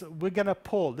question. We're gonna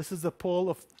poll. This is a poll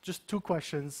of just 2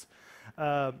 questions,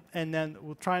 and then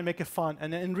we'll try and make it fun.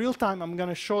 And then in real time, I'm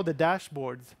gonna show the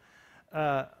dashboards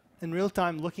in real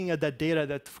time, looking at that data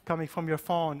that's coming from your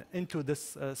phone into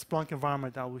this Splunk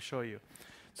environment. I will show you.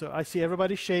 So I see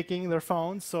everybody shaking their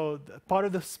phones. So part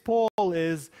of this poll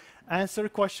is answer a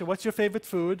question, what's your favorite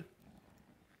food?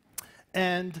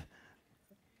 And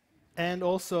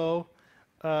also,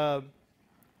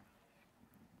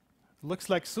 looks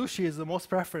like sushi is the most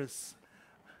preference.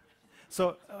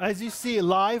 So as you see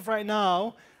live right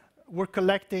now, we're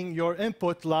collecting your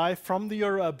input live from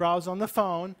your browser on the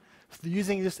phone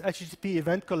using this HTTP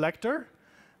event collector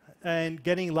and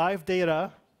getting live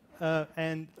data.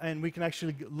 And we can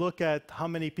actually look at how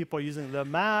many people are using the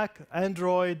Mac,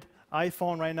 Android,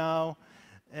 iPhone right now.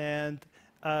 And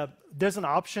there's an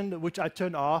option which I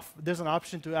turned off. There's an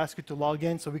option to ask you to log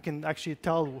in, so we can actually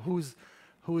tell who's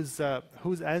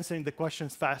answering the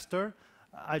questions faster.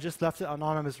 I just left it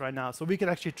anonymous right now, so we can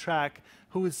actually track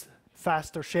who's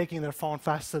faster, shaking their phone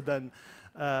faster than.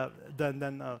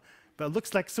 But it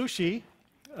looks like sushi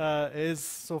is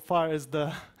so far is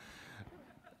the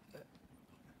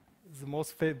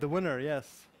the winner,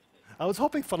 yes. I was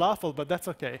hoping falafel, but that's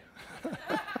okay.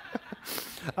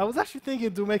 I was actually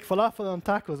thinking to make falafel on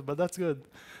tacos, but that's good.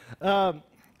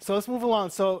 So let's move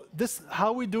along. So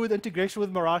how we do the integration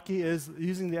with Meraki is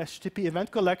using the HTTP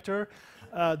event collector.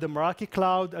 The Meraki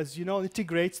cloud, as you know,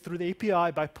 integrates through the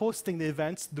API by posting the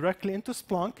events directly into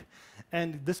Splunk.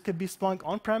 And this could be Splunk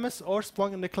on-premise or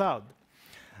Splunk in the cloud.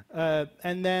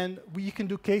 And then you can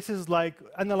do cases like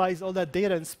analyze all that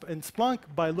data in Splunk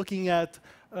by looking at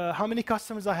how many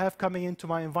customers I have coming into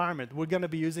my environment. We're going to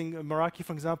be using Meraki,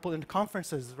 for example, in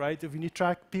conferences, right? If you need to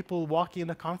track people walking in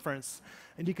a conference,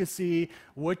 and you can see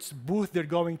which booth they're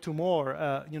going to more,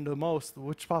 the most,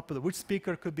 which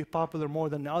speaker could be popular more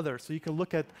than the other. So you can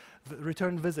look at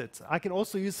return visits. I can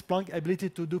also use Splunk ability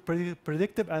to do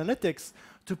predictive analytics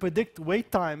to predict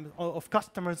wait time of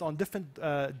customers on different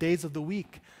days of the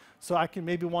week. So I can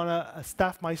maybe want to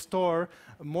staff my store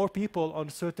more people on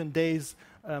certain days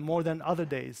more than other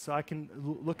days. So I can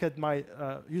look at my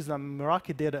use my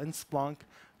Meraki data in Splunk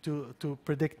to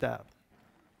predict that.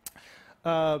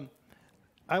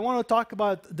 I want to talk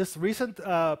about this recent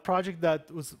project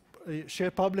that was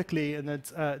shared publicly, and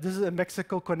it's, this is in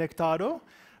Mexico Conectado.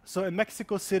 So in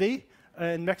Mexico City,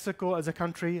 in Mexico as a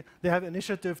country, they have an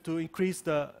initiative to increase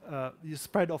the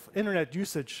spread of internet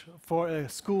usage for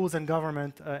schools and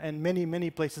government and many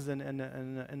places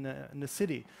in the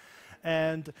city.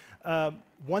 And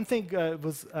one thing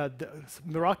was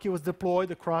Meraki was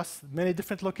deployed across many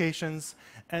different locations,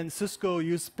 and Cisco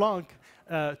used Splunk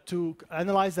to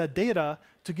analyze that data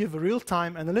to give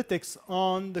real-time analytics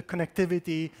on the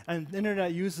connectivity and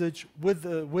internet usage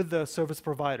with the service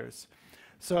providers.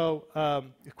 So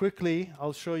quickly,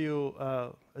 I'll show you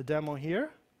a demo here.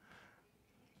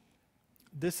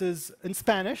 This is in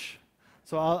Spanish.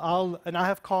 So and I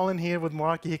have Colin here with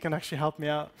Meraki. He can actually help me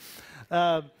out.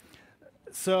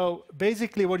 So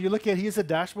basically, what you look at here is a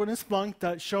dashboard in Splunk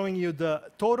that's showing you the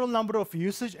total number of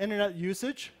usage, internet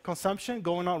usage, consumption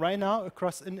going on right now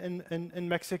across in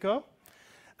Mexico.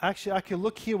 Actually, I can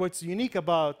look here. What's unique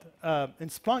about in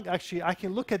Splunk, actually, I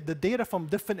can look at the data from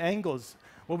different angles.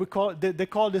 What we call they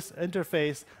call this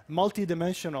interface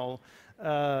multi-dimensional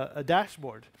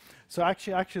dashboard. So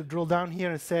actually, I could drill down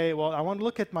here and say, well, I want to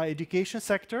look at my education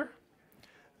sector.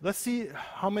 Let's see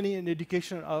how many in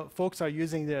education folks are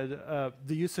using the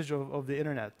usage of the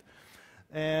internet.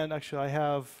 And actually, I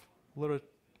have a little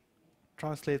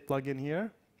translate plugin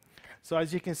here. So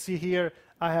as you can see here,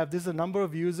 this is a number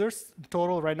of users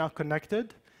total right now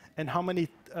connected, and how many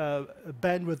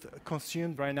bandwidth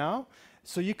consumed right now.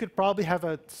 So you could probably have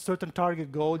a certain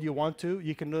target goal you want to.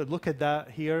 You can look at that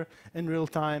here in real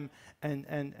time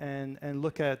and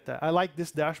look at that. I like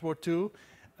this dashboard too,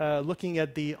 looking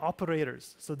at the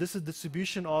operators. So this is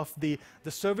distribution of the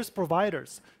service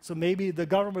providers. So maybe the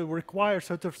government will require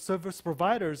certain service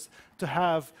providers to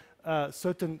have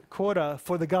certain quota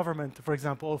for the government, for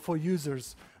example, or for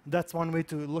users. That's one way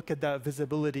to look at that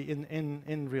visibility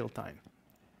in real time.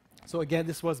 So again,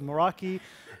 this was Meraki.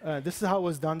 This is how it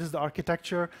was done. This is the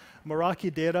architecture.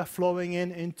 Meraki data flowing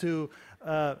into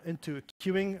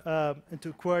queuing,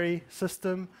 into query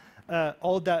system.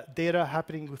 All that data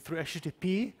happening through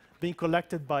HTTP, being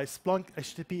collected by Splunk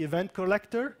HTTP event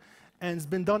collector, and it's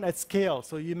been done at scale.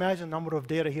 So you imagine a number of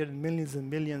data here in millions and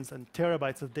millions and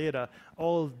terabytes of data,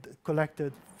 all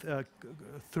collected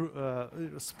through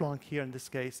Splunk here in this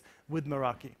case with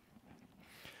Meraki.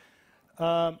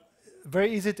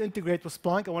 Very easy to integrate with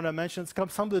Splunk. I want to mention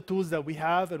some of the tools that we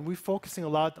have, and we're focusing a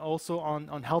lot also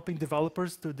on helping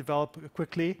developers to develop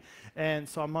quickly. And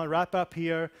so I'm going to wrap up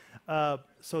here.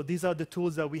 So these are the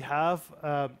tools that we have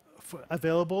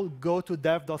available. Go to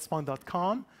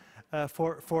dev.splunk.com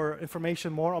for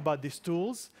information more about these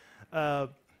tools.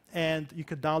 And you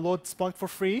can download Splunk for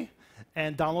free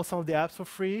and download some of the apps for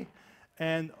free.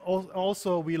 And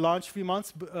also, we launched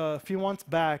a few months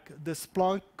back the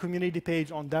Splunk community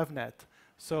page on DevNet.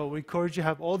 So we encourage you to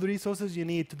have all the resources you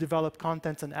need to develop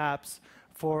contents and apps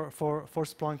for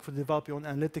Splunk for develop your own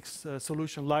analytics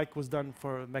solution, like was done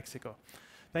for Mexico.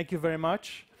 Thank you very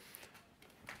much.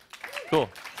 Cool.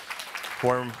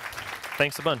 Warm.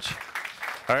 Thanks a bunch.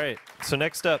 All right. So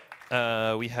next up,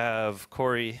 we have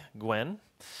Corey Gwen.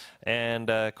 And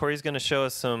Corey's going to show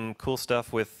us some cool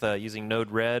stuff with using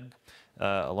Node-RED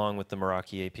along with the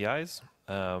Meraki APIs.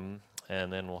 And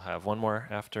then we'll have one more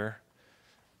after.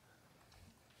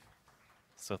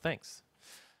 So thanks.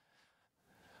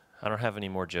 I don't have any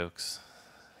more jokes.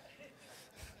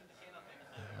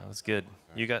 That was good.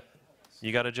 You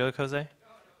got a joke, Jose?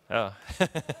 Oh.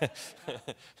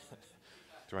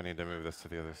 Do I need to move this to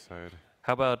the other side?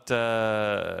 How about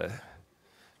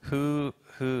who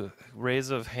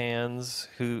raise of hands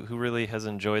who really has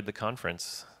enjoyed the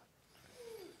conference?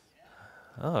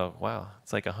 Oh, wow.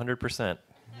 It's like 100%.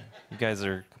 You guys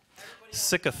are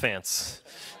sycophants.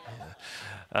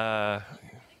 Oh,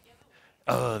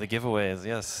 the giveaways,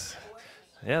 yes.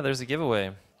 Yeah, there's a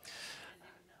giveaway.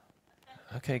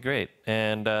 Okay, great.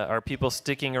 And are people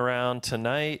sticking around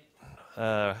tonight,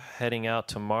 heading out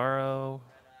tomorrow?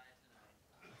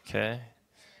 Okay.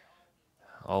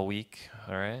 All week,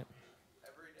 all right.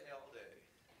 Every day, all day.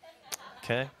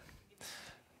 Okay.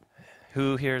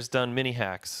 Who here has done mini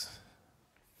hacks?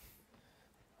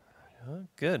 Oh,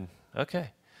 good. Okay.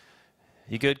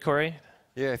 You good, Corey?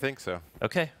 Yeah, I think so.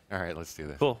 Okay. All right, let's do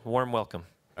this. Cool. Warm welcome.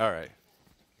 All right.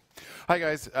 Hi,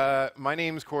 guys. My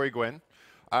name's Corey Gwynn.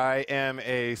 I am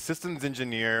a systems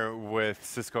engineer with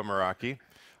Cisco Meraki.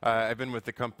 I've been with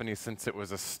the company since it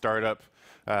was a startup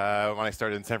when I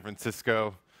started in San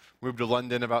Francisco moved to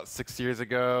London about 6 years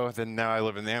ago. Then now I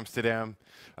live in Amsterdam,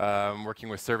 working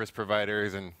with service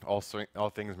providers and all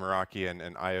things Meraki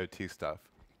and IoT stuff.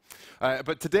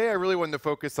 But today I really wanted to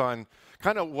focus on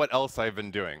kind of what else I've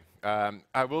been doing.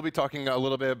 I will be talking a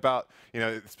little bit about,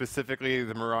 specifically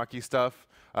the Meraki stuff.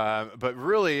 But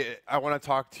really, I want to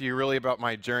talk to you really about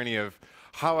my journey of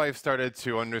how I've started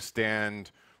to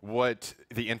understand what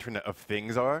the Internet of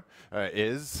Things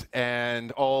is,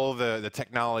 and all the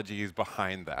technologies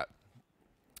behind that.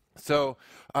 So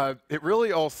it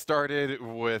really all started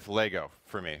with Lego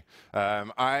for me.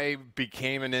 I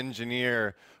became an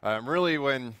engineer really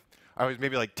when I was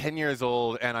maybe like 10 years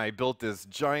old, and I built this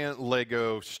giant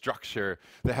Lego structure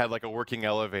that had like a working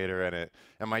elevator in it.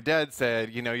 And my dad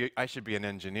said, I should be an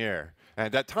engineer. And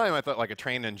at that time, I thought like a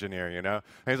train engineer, And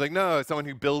he's like, no, someone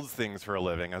who builds things for a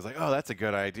living. I was like, oh, that's a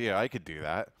good idea. I could do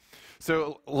that.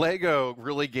 So Lego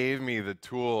really gave me the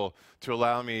tool to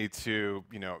allow me to,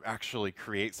 actually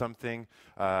create something.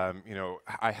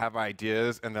 I have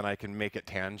ideas, and then I can make it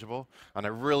tangible. And I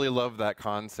really love that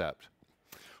concept.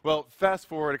 Well, fast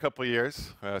forward a couple of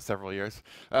years, several years,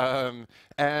 and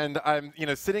I'm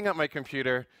sitting at my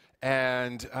computer,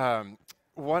 and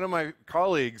one of my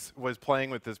colleagues was playing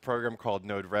with this program called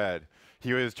Node-RED.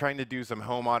 He was trying to do some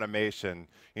home automation.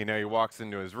 He walks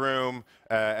into his room,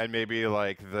 and maybe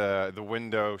like the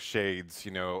window shades,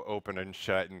 open and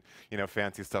shut, and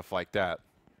fancy stuff like that.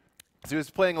 So he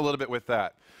was playing a little bit with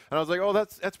that, and I was like, oh,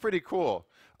 that's pretty cool.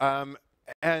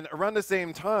 And around the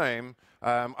same time,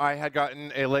 I had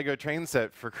gotten a Lego train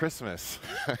set for Christmas.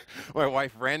 My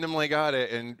wife randomly got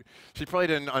it, and she probably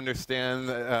didn't understand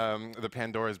the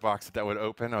Pandora's box that would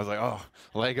open. I was like, oh,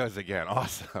 Legos again,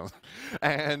 awesome.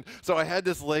 And so I had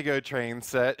this Lego train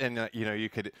set, and you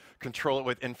could control it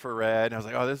with infrared. And I was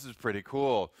like, oh, this is pretty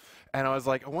cool. And I was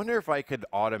like, I wonder if I could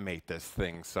automate this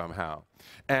thing somehow.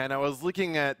 And I was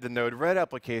looking at the Node-RED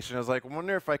application. I was like, I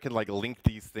wonder if I could like link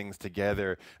these things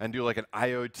together and do like an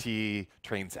IoT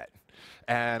train set.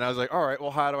 And I was like, all right,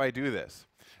 well, how do I do this?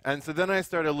 And so then I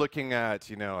started looking at,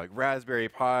 like Raspberry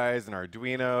Pis and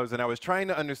Arduinos, and I was trying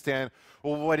to understand,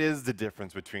 well, what is the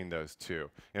difference between those two?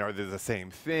 Are they the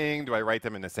same thing? Do I write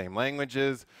them in the same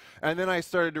languages? And then I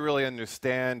started to really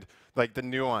understand like the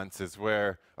nuances,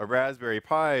 where a Raspberry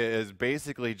Pi is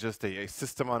basically just a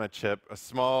system on a chip, a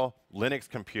small Linux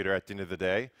computer at the end of the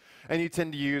day, and you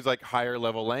tend to use like higher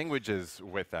level languages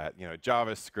with that,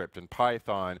 JavaScript and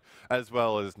Python, as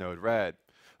well as Node-RED.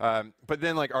 But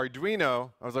then like Arduino,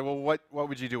 I was like, well, what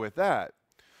would you do with that?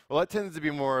 Well, that tends to be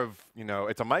more of,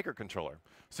 it's a microcontroller.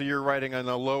 So you're writing on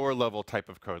a lower level type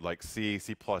of code, like C,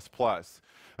 C++.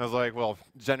 I was like, well,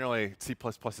 generally C++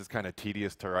 is kind of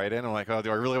tedious to write in. I'm like, oh,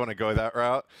 do I really want to go that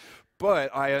route?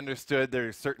 But I understood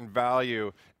there's certain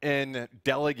value in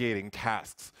delegating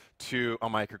tasks to a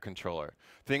microcontroller.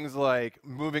 Things like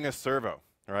moving a servo,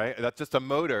 right? That's just a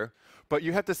motor, but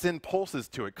you have to send pulses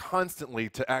to it constantly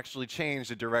to actually change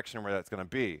the direction where that's going to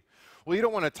be. Well, you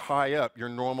don't want to tie up your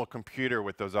normal computer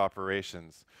with those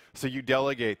operations. So you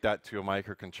delegate that to a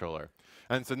microcontroller.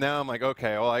 And so now I'm like,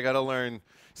 okay, well, I got to learn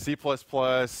C++,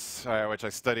 which I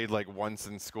studied like once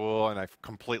in school, and I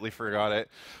completely forgot it.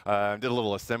 Did a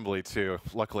little assembly, too.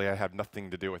 Luckily, I have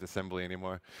nothing to do with assembly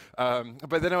anymore.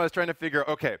 But then I was trying to figure,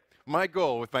 okay, my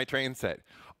goal with my train set,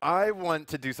 I want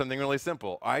to do something really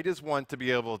simple. I just want to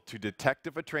be able to detect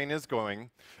if a train is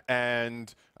going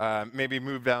and maybe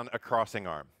move down a crossing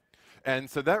arm. And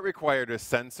so that required a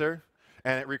sensor,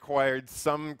 and it required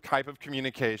some type of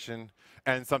communication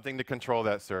and something to control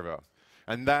that servo.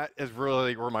 And that is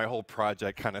really where my whole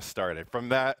project kind of started, from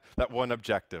that one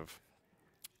objective.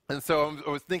 And so I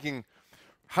was thinking,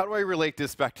 how do I relate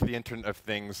this back to the Internet of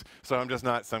Things so I'm just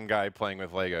not some guy playing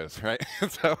with Legos, right?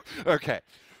 So, okay.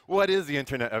 What is the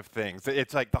Internet of Things?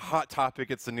 It's like the hot topic.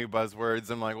 It's the new buzzwords.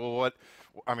 I'm like, well,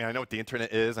 I know what the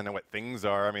Internet is. I know what things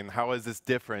are. I mean, how is this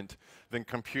different than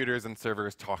computers and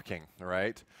servers talking,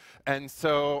 right? And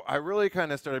so I really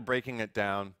kind of started breaking it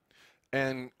down.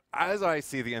 And as I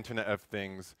see the Internet of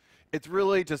Things, it's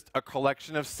really just a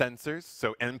collection of sensors,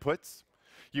 so inputs.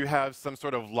 You have some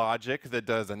sort of logic that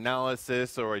does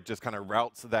analysis, or it just kind of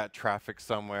routes that traffic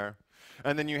somewhere.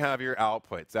 And then you have your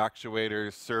outputs,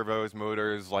 actuators, servos,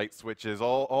 motors, light switches,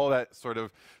 all that sort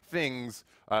of things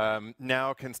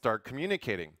now can start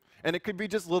communicating. And it could be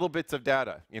just little bits of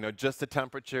data, just the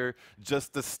temperature,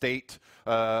 just the state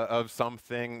of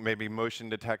something, maybe motion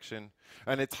detection.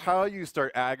 And it's how you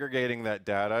start aggregating that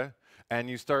data, and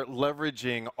you start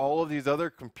leveraging all of these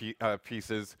other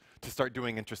pieces to start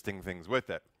doing interesting things with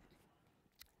it.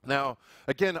 Now,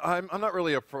 again, I'm not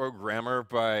really a programmer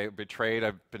by trade.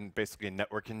 I've been basically a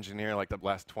network engineer like the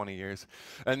last 20 years.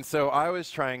 And so I was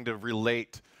trying to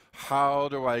relate how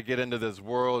do I get into this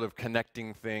world of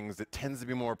connecting things that tends to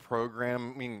be more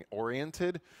programming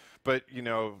oriented, but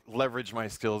leverage my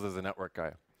skills as a network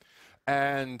guy.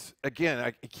 And again,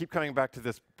 I keep coming back to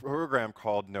this program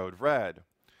called Node-RED,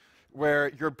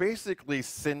 where you're basically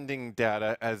sending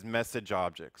data as message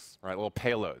objects, right, little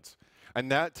payloads. And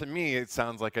that, to me, it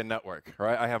sounds like a network,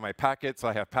 right? I have my packets,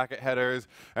 I have packet headers,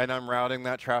 and I'm routing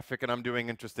that traffic, and I'm doing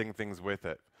interesting things with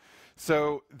it.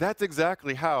 So that's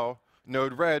exactly how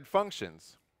Node-RED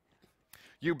functions.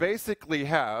 You basically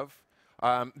have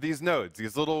these nodes,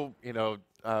 these little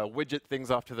widget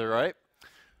things off to the right.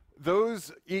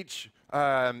 Those each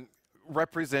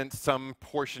represent some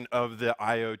portion of the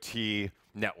IoT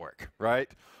network, right?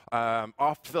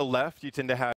 Off to the left, you tend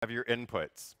to have your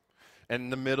inputs. In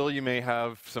the middle, you may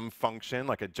have some function,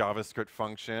 like a JavaScript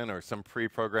function or some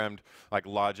pre-programmed like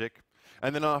logic.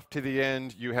 And then off to the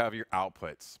end, you have your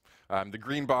outputs. The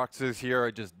green boxes here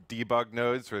are just debug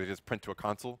nodes, where they just print to a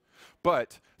console.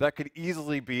 But that could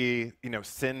easily be,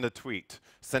 send a tweet,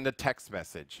 send a text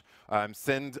message,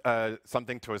 send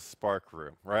something to a Spark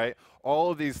room, right?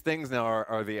 All of these things now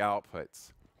are the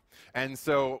outputs. And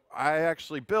so I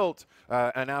actually built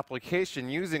an application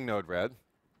using Node-RED,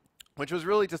 which was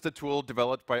really just a tool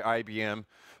developed by IBM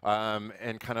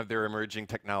and kind of their emerging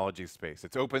technology space.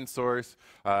 It's open source,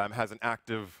 has an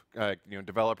active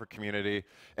developer community,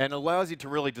 and allows you to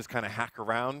really just kind of hack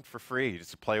around for free. You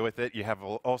just play with it. You have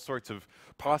all sorts of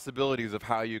possibilities of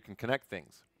how you can connect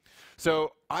things.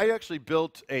 So I actually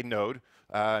built a node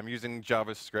using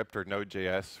JavaScript, or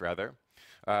Node.js rather,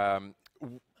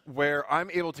 where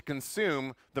I'm able to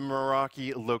consume the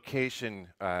Meraki location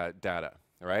data.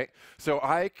 Right? So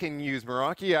I can use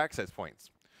Meraki access points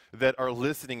that are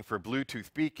listening for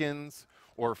Bluetooth beacons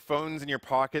or phones in your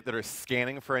pocket that are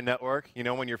scanning for a network.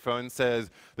 When your phone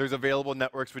says, there's available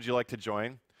networks, would you like to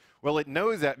join? Well, it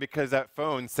knows that because that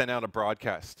phone sent out a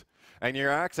broadcast. And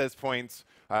your access points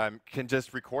can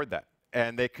just record that.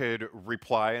 And they could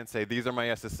reply and say, these are my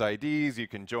SSIDs, you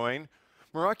can join.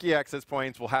 Meraki access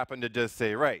points will happen to just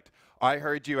say, right, I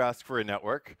heard you ask for a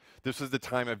network. This was the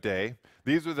time of day.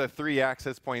 These were the 3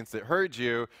 access points that heard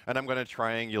you, and I'm going to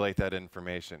triangulate that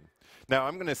information. Now,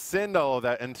 I'm going to send all of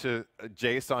that into a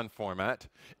JSON format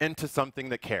into something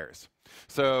that cares.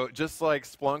 So just like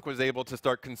Splunk was able to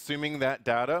start consuming that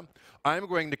data, I'm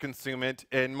going to consume it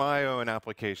in my own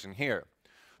application here.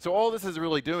 So all this is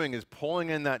really doing is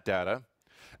pulling in that data.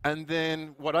 And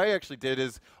then what I actually did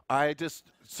is I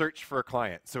just searched for a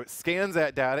client. So it scans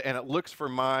that data, and it looks for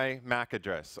my MAC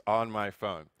address on my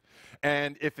phone.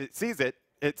 And if it sees it,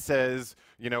 it says,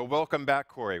 welcome back,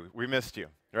 Corey. We missed you,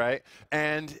 right?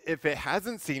 And if it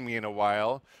hasn't seen me in a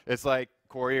while, it's like,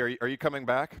 Corey, are you coming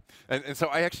back? And so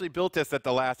I actually built this at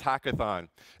the last hackathon.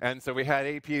 And so we had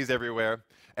APs everywhere.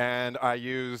 And I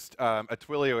used a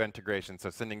Twilio integration, so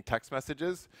sending text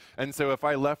messages. And so if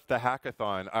I left the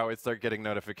hackathon, I would start getting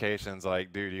notifications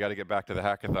like, dude, you got to get back to the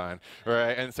hackathon,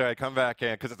 right? And so I come back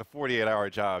in, because it's a 48-hour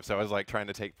job, so I was like trying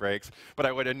to take breaks. But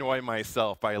I would annoy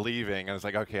myself by leaving. And I was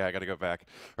like, OK, I got to go back,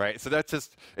 right? So that's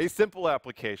just a simple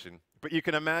application. But you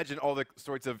can imagine all the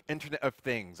sorts of Internet of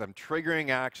Things. I'm triggering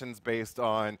actions based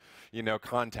on,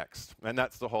 context. And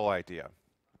that's the whole idea.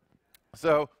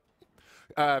 So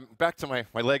back to my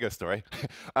Lego story.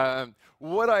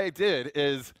 What I did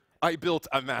is I built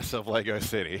a massive Lego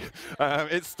city.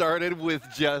 It started with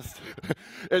just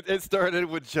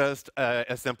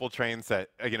a simple train set.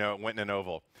 It went in an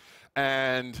oval.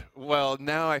 And, well,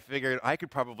 now I figured I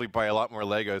could probably buy a lot more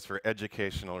Legos for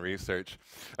educational research.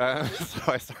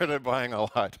 So I started buying a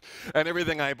lot. And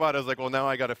everything I bought, I was like, well, now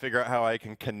I got to figure out how I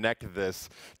can connect this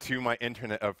to my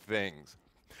Internet of Things.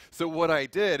 So what I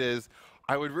did is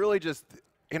I would really just,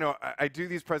 I do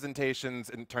these presentations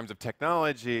in terms of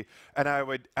technology, and I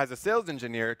would, as a sales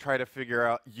engineer, try to figure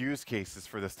out use cases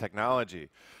for this technology.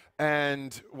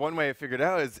 And one way I figured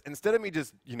out is instead of me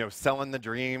just, selling the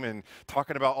dream and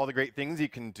talking about all the great things you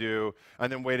can do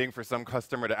and then waiting for some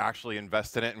customer to actually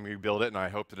invest in it and rebuild it, and I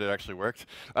hope that it actually worked,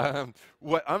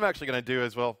 what I'm actually going to do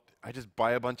is, well, I just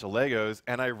buy a bunch of Legos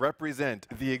and I represent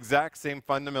the exact same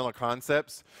fundamental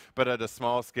concepts, but at a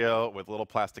small scale with little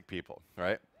plastic people,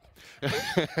 right?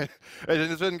 And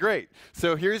it's been great.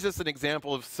 So here's just an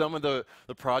example of some of the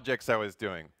projects I was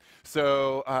doing.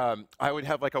 So I would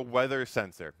have like a weather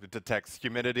sensor that detects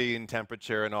humidity and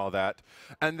temperature and all that.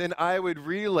 And then I would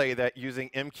relay that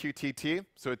using MQTT.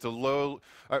 So it's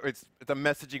it's a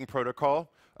messaging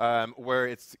protocol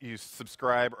where you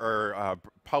subscribe or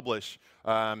publish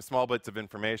small bits of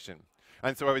information.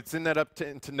 And so I would send that up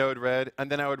into Node-RED,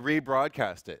 and then I would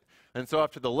rebroadcast it. And so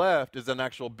off to the left is an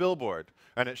actual billboard,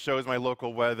 and it shows my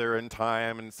local weather and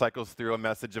time and cycles through a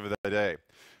message of the day.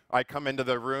 I come into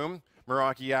the room,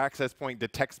 Meraki access point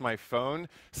detects my phone,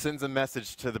 sends a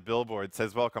message to the billboard,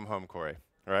 says, welcome home, Corey.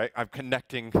 Right? I'm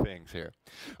connecting things here.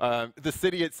 The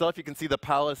city itself, you can see the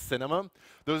Palace Cinema.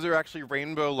 Those are actually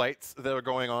rainbow lights that are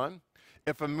going on.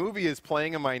 If a movie is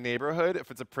playing in my neighborhood,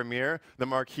 if it's a premiere, the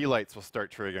marquee lights will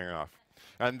start triggering off.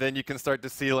 And then you can start to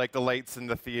see like the lights in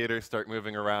the theater start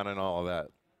moving around and all of that.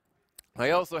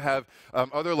 I also have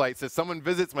other lights. If someone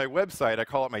visits my website, I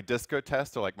call it my disco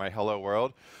test, or like my hello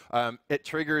world. It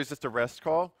triggers just a REST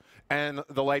call, and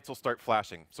the lights will start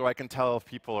flashing. So I can tell if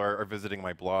people are visiting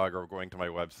my blog or going to my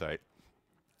website.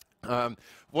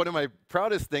 One of my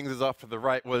proudest things is off to the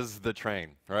right was the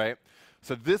train, right?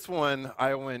 So this one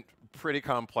I went pretty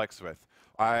complex with.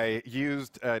 I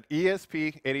used an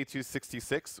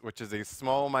ESP8266, which is a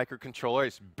small microcontroller.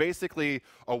 It's basically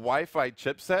a Wi-Fi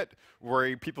chipset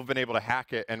where people have been able to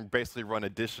hack it and basically run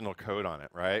additional code on it,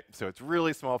 right? So it's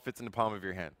really small, fits in the palm of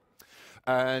your hand.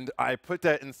 And I put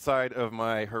that inside of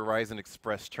my Horizon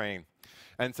Express train.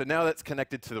 And so now that's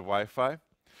connected to the Wi-Fi.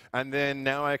 And then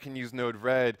now I can use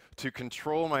Node-RED to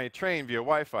control my train via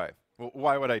Wi-Fi. Well,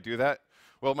 why would I do that?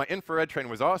 Well, my infrared train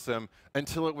was awesome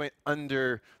until it went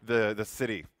under the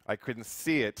city. I couldn't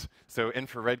see it, so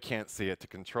infrared can't see it to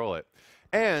control it.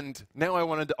 And now I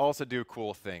wanted to also do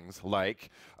cool things like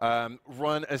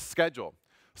run a schedule.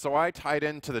 So I tied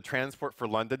into the Transport for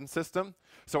London system.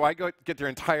 So I get their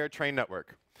entire train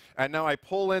network. And now I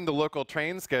pull in the local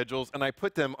train schedules, and I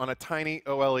put them on a tiny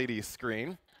OLED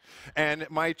screen. And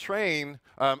my train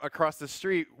across the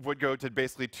street would go to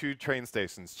basically 2 train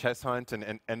stations, Cheshunt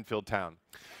and Enfield Town.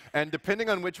 And depending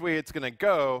on which way it's going to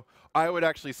go, I would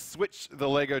actually switch the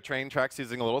Lego train tracks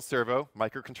using a little servo,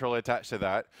 microcontroller attached to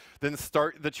that, then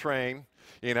start the train,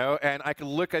 you know, and I can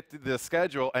look at the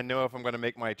schedule and know if I'm going to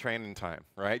make my train in time,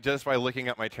 right, just by looking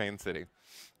at my train city.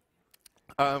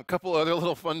 A couple other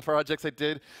little fun projects I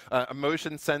did. A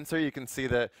motion sensor, you can see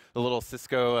the little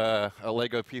Cisco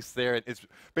Lego piece there. It's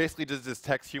basically just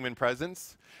detects human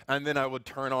presence. And then I would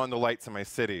turn on the lights in my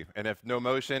city. And if no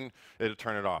motion, it'll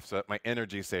turn it off. So that's my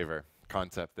energy saver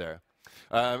concept there.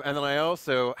 And then I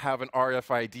also have an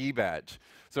RFID badge.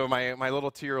 So my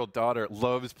little 2-year-old daughter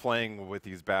loves playing with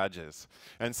these badges.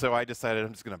 And so I decided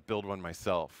I'm just going to build one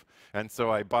myself. And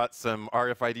so I bought some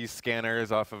RFID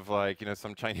scanners off of like, you know,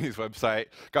 some Chinese website,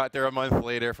 got there a month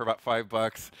later for about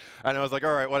 $5. And I was like,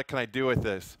 all right, what can I do with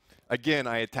this? Again,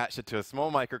 I attached it to a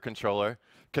small microcontroller,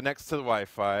 connects to the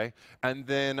Wi-Fi, and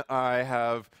then I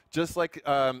have just like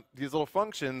these little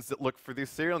functions that look for these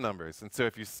serial numbers. And so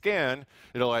if you scan,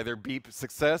 it'll either beep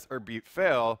success or beep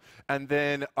fail. And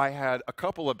then I had a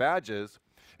couple of badges.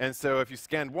 And so if you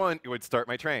scanned one, it would start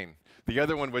my train. The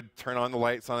other one would turn on the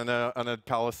lights on a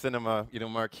Palace Cinema, you know,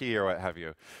 marquee or what have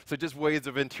you. So just ways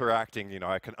of interacting, you know,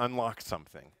 I can unlock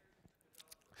something.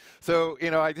 So, you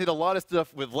know, I did a lot of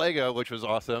stuff with Lego, which was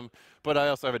awesome, but I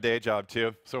also have a day job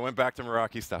too, so I went back to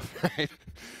Meraki stuff, right?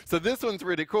 So this one's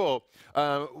really cool.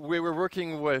 We were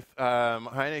working with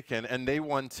Heineken, and they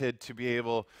wanted to be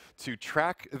able to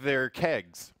track their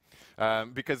kegs.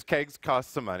 Because kegs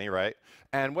cost some money, right?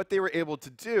 And what they were able to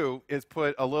do is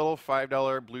put a little $5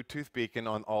 Bluetooth beacon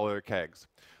on all their kegs.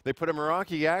 They put a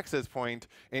Meraki access point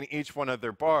in each one of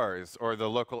their bars or the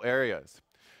local areas.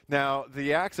 Now,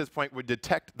 the access point would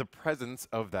detect the presence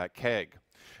of that keg.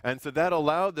 And so that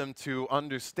allowed them to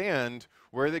understand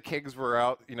where the kegs were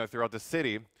out, you know, throughout the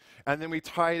city. And then we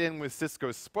tied in with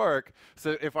Cisco Spark,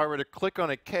 so if I were to click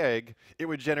on a keg, it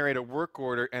would generate a work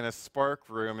order and a Spark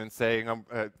room and saying,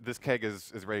 this keg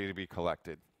is ready to be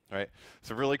collected, right?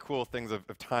 So really cool things of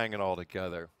tying it all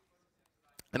together.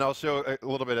 And I'll show a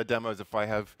little bit of demos if I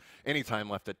have any time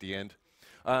left at the end.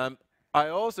 I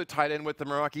also tied in with the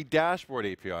Meraki Dashboard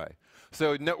API.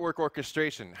 So network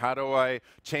orchestration, how do I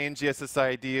change the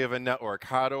SSID of a network?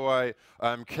 How do I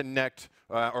connect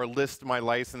or list my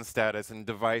license status and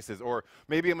devices? Or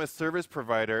maybe I'm a service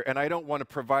provider and I don't want to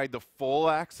provide the full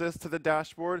access to the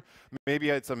dashboard. Maybe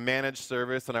it's a managed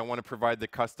service and I want to provide the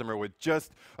customer with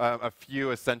just a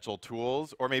few essential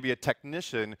tools, or maybe a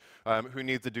technician who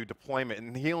needs to do deployment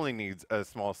and he only needs a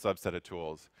small subset of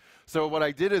tools. So what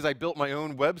I did is I built my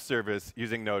own web service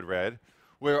using Node-RED,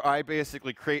 where I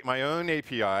basically create my own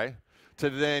API to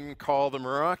then call the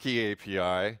Meraki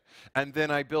API, and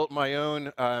then I built my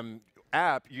own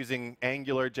app using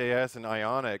AngularJS and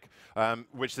Ionic,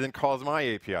 which then calls my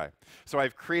API. So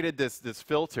I've created this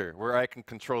filter where I can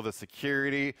control the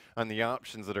security and the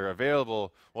options that are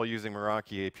available while using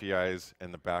Meraki APIs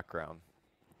in the background.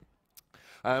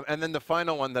 And then the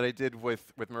final one that I did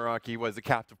with Meraki was a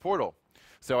captive portal.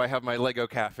 So I have my Lego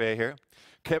cafe here.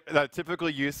 The typical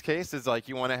use case is like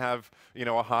you want to have, you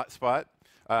know, a hotspot.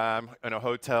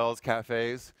 hotels,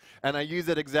 cafes, and I use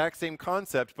that exact same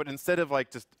concept, but instead of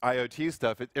like just IoT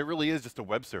stuff, it really is just a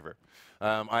web server.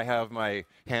 I have my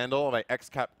handle, my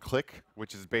XCAP click,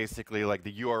 which is basically like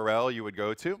the URL you would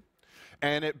go to.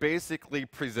 And it basically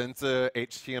presents a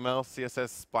HTML, CSS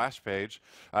splash page,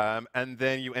 and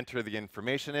then you enter the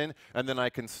information in, and then I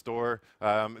can store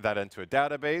that into a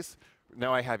database.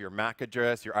 Now I have your MAC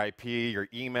address, your IP, your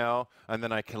email, and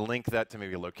then I can link that to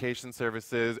maybe location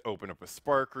services, open up a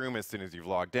Spark room as soon as you've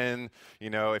logged in.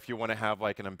 If you want to have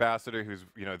like an ambassador who's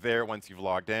there once you've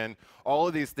logged in, all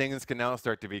of these things can now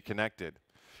start to be connected.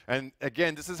 And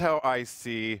again, this is how I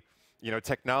see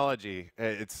technology.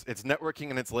 It's networking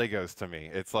and it's Legos to me.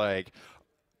 It's like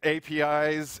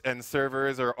APIs and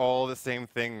servers are all the same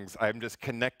things. I'm just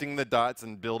connecting the dots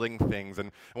and building things.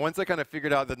 And once I kind of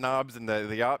figured out the knobs and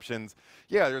the options,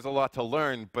 yeah, there's a lot to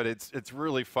learn, but it's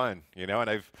really fun, And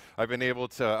I've been able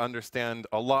to understand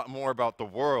a lot more about the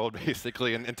world,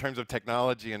 basically, in terms of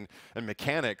technology and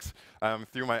mechanics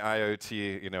through my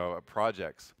IoT,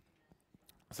 projects.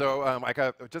 So I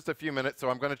got just a few minutes, so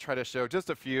I'm going to try to show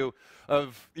just a few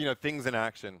of things in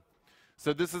action.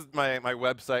 So this is my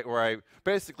website where I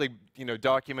basically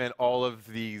document all of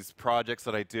these projects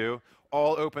that I do,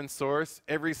 all open source.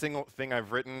 Every single thing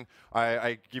I've written,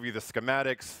 I give you the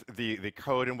schematics, the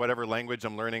code in whatever language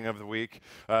I'm learning of the week,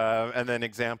 and then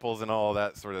examples and all of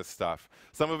that sort of stuff.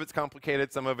 Some of it's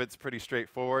complicated, some of it's pretty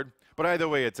straightforward, but either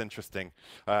way, it's interesting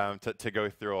to go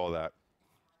through all that.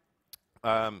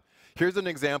 Here's an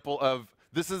example of,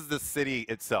 this is the city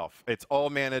itself. It's all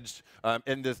managed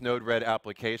in this Node-RED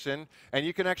application. And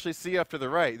you can actually see up to the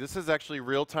right, this is actually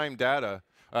real-time data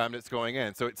that's going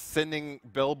in. So it's sending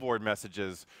billboard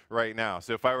messages right now.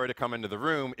 So if I were to come into the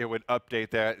room, it would update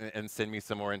that and send me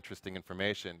some more interesting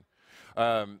information.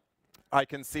 I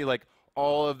can see like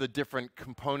all of the different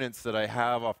components that I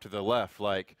have off to the left,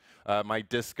 like my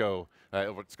disco.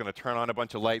 It's going to turn on a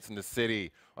bunch of lights in the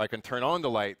city. I can turn on the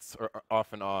lights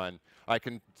off and on. I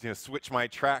can switch my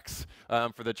tracks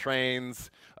for the trains,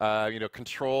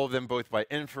 control them both by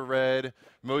infrared,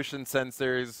 motion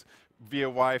sensors, via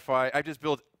Wi-Fi. I just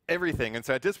built everything. And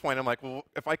so at this point, I'm like, well,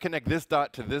 if I connect this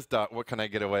dot to this dot, what can I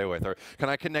get away with? Or can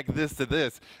I connect this to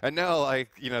this? And now,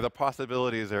 the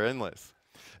possibilities are endless.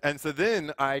 And so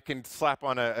then I can slap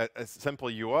on a simple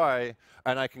UI,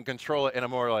 and I can control it in a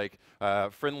more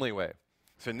friendly way.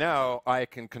 So now I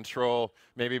can control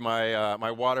maybe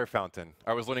my water fountain.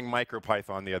 I was learning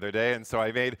MicroPython the other day, and so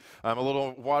I made a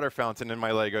little water fountain in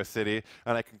my Lego city,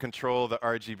 and I can control the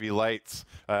RGB lights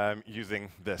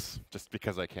using this, just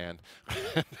because I can.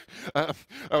 I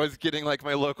was getting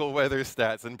my local weather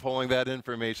stats and pulling that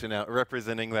information out,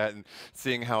 representing that, and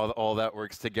seeing how all that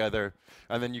works together.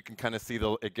 And then you can kind of see,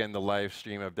 again, the live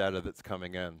stream of data that's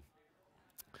coming in.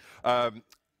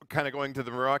 Kind of going to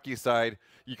the Meraki side,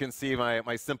 you can see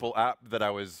my simple app that I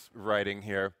was writing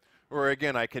here, where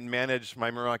again, I can manage my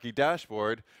Meraki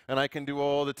dashboard, and I can do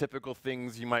all the typical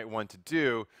things you might want to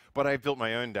do, but I've built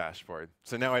my own dashboard.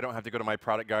 So now I don't have to go to my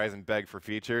product guys and beg for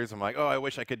features. I'm like, oh, I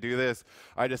wish I could do this.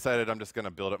 I decided I'm just going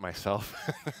to build it myself.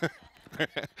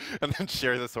 And then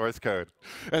share the source code.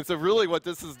 And so really what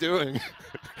this is doing,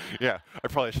 yeah, I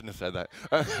probably shouldn't have said that.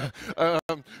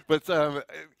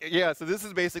 Yeah, so this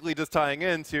is basically just tying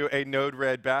into a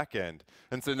Node-RED backend.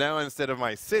 And so now instead of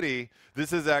my city,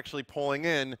 this is actually pulling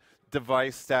in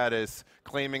device status,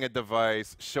 claiming a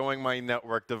device, showing my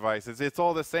network devices. It's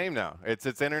all the same now. It's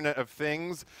Internet of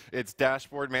Things, it's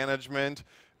dashboard management.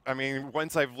 I mean,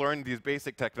 once I've learned these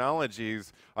basic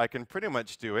technologies, I can pretty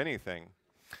much do anything.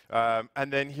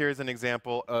 And then here's an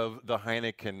example of the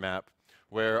Heineken map,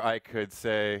 where I could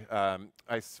say,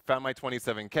 I found my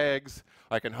 27 kegs.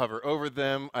 I can hover over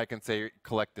them. I can say,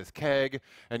 collect this keg.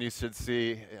 And you should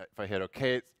see, if I hit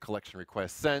OK, it's collection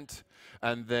request sent.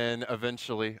 And then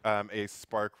eventually, a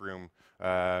Spark room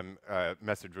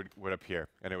message would appear.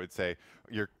 And it would say,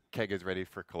 your keg is ready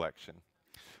for collection.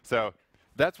 So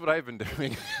that's what I've been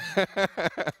doing.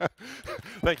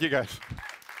 Thank you, guys.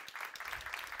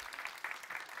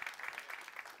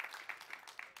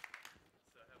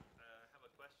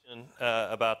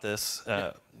 About this.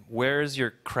 Where's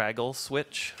your Craggle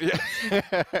switch?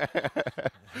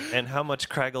 And how much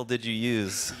Craggle did you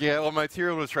use? Yeah, well, my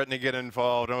material was trying to get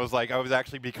involved, and I was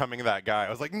actually becoming that guy. I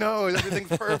was like, no,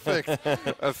 everything's perfect.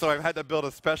 So I've had to build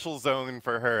a special zone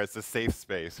for her. It's a safe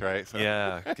space, right? So.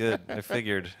 Yeah, good. I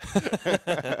figured.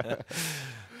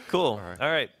 Cool.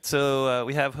 All right. So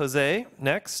we have Jose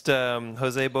next.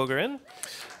 Jose Bogarin.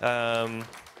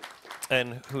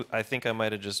 And who I think I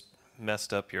might have just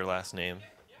messed up your last name.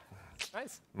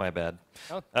 Nice. My bad.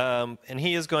 Oh. And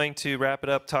he is going to wrap it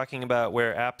up talking about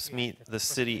where apps meet the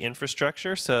city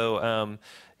infrastructure. So,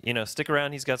 you know, stick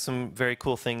around. He's got some very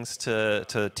cool things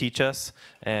to teach us,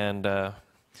 and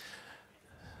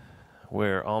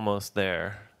we're almost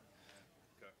there.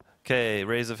 Okay,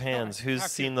 raise of hands. Who's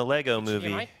seen the Lego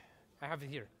movie? I have it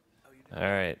here. All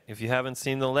right. If you haven't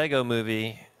seen the Lego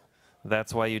movie,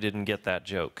 that's why you didn't get that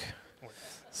joke.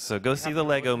 So go see the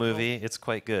Lego movie. It's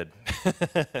quite good.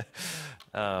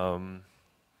 And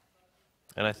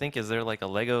I think, is there like a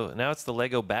Lego? Now it's the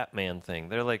Lego Batman thing.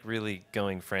 They're like really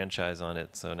going franchise on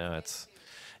it. So now it's,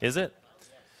 is it?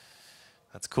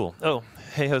 That's cool. Oh,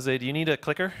 hey, Jose, do you need a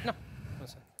clicker? No.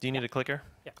 Do you need a clicker?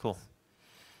 Yeah. Cool.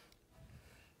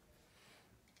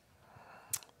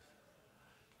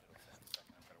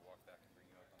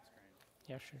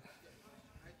 Yeah, sure.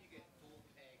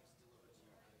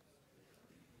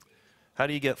 How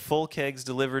do you get full kegs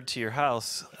delivered to your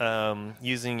house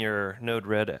using your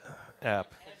Node-RED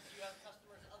app? And do you have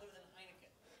customers other than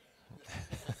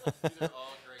Heineken? These are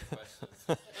all great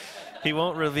questions. He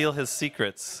won't reveal his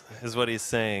secrets, is what he's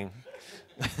saying.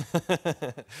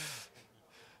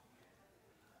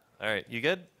 All right, you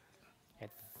good? I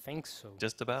think so.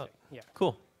 Just about? Yeah.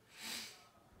 Cool.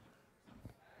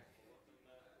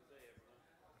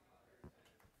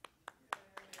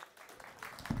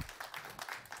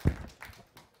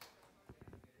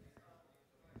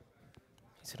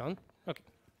 Is it on? Okay.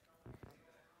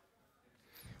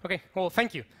 Okay, well,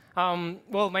 thank you.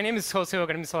 Well, my name is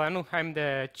Jose Solano. I'm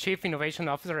the Chief Innovation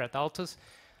Officer at Altus,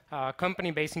 a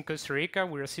company based in Costa Rica.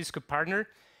 We're a Cisco partner.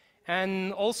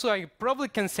 And also, I probably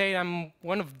can say I'm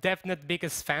one of DevNet's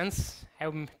biggest fans.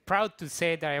 I'm proud to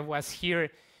say that I was here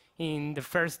in the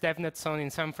first DevNet zone in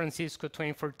San Francisco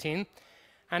 2014.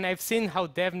 And I've seen how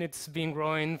DevNet's been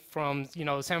growing from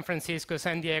San Francisco,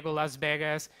 San Diego, Las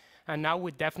Vegas, and now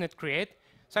with DevNet Create.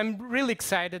 So I'm really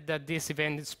excited that this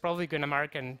event is probably going to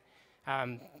mark an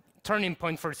turning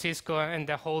point for Cisco and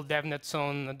the whole DevNet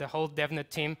zone, the whole DevNet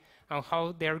team, and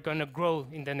how they're going to grow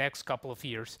in the next couple of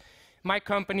years. My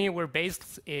company, we're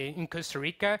based in Costa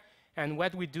Rica, and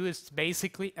what we do is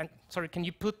basically, and sorry, can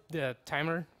you put the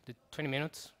timer, the 20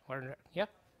 minutes? Or, yeah?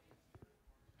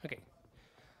 Okay.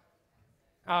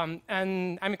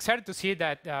 And I'm excited to see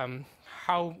that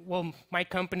how well my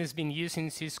company has been using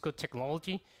Cisco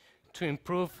technology to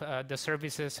improve the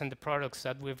services and the products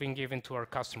that we've been giving to our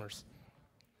customers.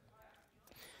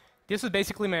 This is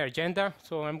basically my agenda.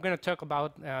 So I'm going to talk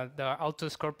about the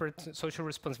Altus Corporate Social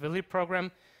Responsibility Program,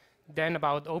 then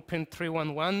about Open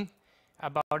 311,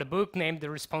 about a book named The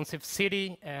Responsive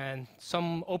City, and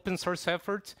some open source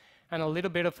efforts, and a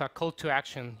little bit of a call to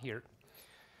action here.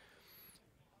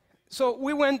 So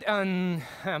we went and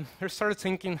started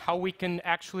thinking how we can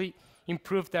actually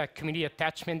improve the community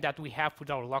attachment that we have with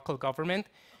our local government.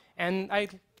 And I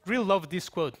really love this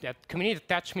quote, that community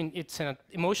attachment, it's an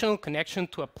emotional connection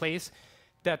to a place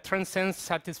that transcends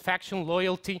satisfaction,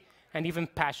 loyalty, and even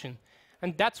passion.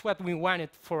 And that's what we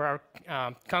wanted for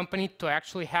our company, to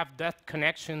actually have that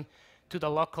connection to the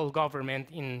local government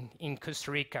in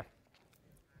Costa Rica.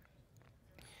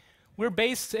 We're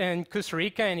based in Costa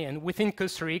Rica, and within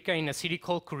Costa Rica in a city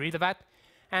called Curridabat.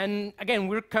 And again,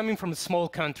 we're coming from a small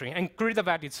country, and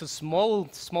Curridabat is a small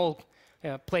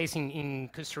place in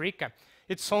Costa Rica.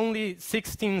 It's only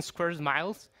 16 square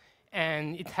miles,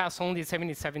 and it has only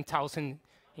 77,000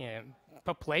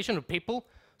 population of people.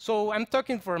 So I'm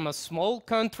talking from a small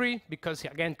country, because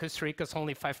again, Costa Rica is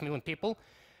only 5 million people.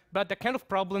 But the kind of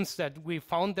problems that we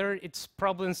found there, it's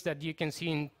problems that you can see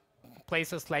in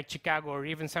places like Chicago, or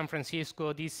even San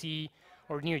Francisco, DC,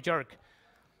 or New York.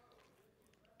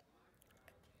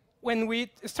 When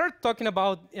we start talking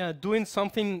about doing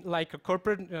something like a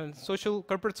corporate social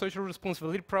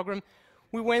responsibility program,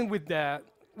 we went with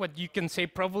what you can say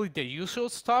probably the usual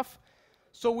stuff.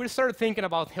 So we started thinking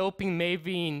about helping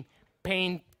maybe in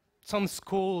paying some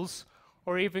schools,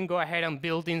 or even go ahead and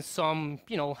building some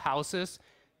houses.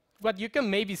 What you can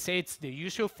maybe say it's the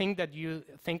usual thing that you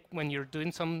think when you're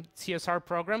doing some CSR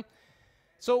program.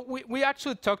 So we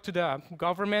actually talked to the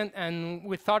government, and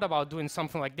we thought about doing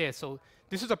something like this. So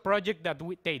this is a project that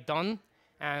they done,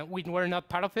 and we were not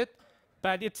part of it.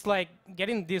 But it's like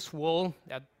getting this wall,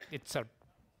 that it's a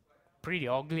pretty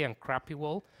ugly and crappy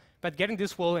wall, but getting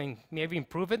this wall and maybe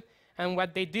improve it. And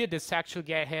what they did is actually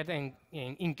get ahead and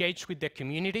engage with the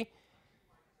community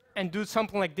and do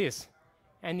something like this.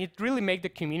 And it really made the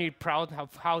community proud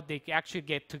of how they actually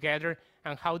get together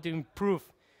and how they improve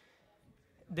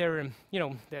their,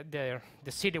 the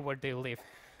city where they live.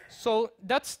 So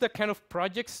that's the kind of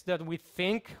projects that we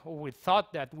think, or we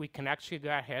thought that we can actually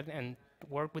go ahead and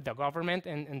work with the government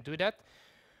and do that.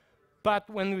 But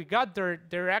when we got there,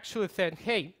 they actually said,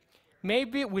 hey,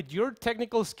 maybe with your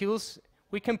technical skills,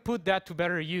 we can put that to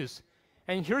better use.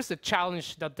 And here's the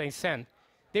challenge that they sent.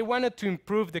 They wanted to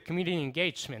improve the community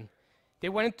engagement. They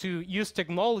wanted to use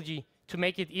technology to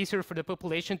make it easier for the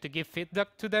population to give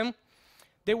feedback to them.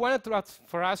 They wanted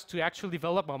for us to actually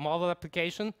develop a mobile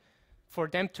application for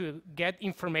them to get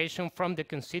information from the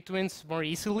constituents more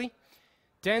easily,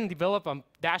 then develop a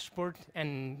dashboard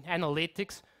and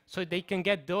analytics so they can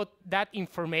get that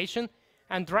information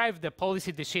and drive the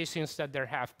policy decisions that they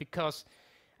have. Because,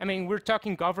 I mean, we're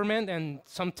talking government, and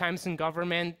sometimes in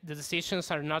government, the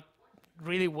decisions are not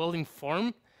really well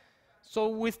informed. So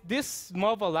with this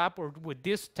mobile app or with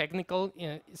this technical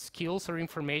skills or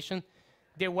information,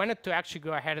 they wanted to actually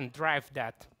go ahead and drive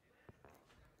that.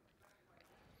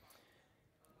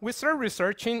 We started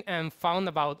researching and found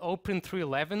about Open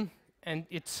 3.11, and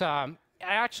it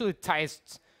actually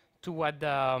ties to what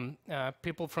the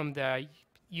people from the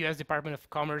U.S. Department of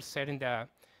Commerce said in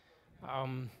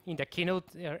the keynote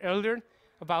earlier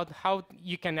about how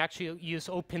you can actually use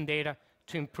open data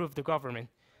to improve the government.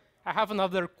 I have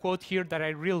another quote here that I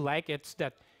really like. It's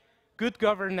that good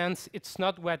governance, it's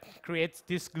not what creates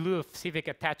this glue of civic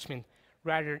attachment.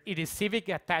 Rather, it is civic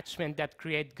attachment that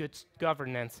creates good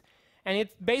governance. And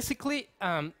it's basically,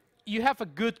 you have a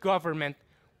good government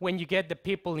when you get the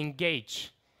people engaged.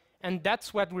 And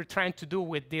that's what we're trying to do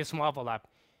with this mobile app.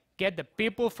 Get the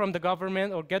people from the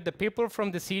government or get the people from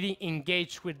the city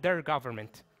engaged with their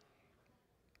government.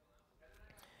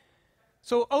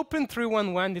 So Open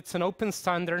 3.11, it's an open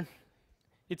standard.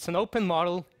 It's an open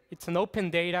model. It's an open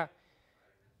data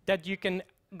that you can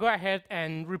go ahead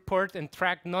and report and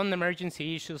track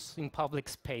non-emergency issues in public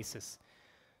spaces.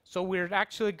 So we're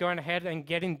actually going ahead and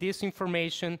getting this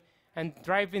information and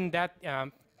driving that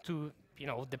to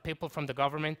the people from the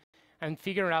government and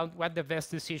figure out what the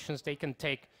best decisions they can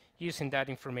take using that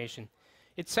information.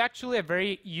 It's actually a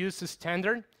very used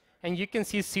standard, and you can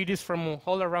see cities from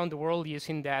all around the world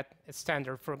using that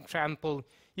standard. For example,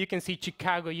 you can see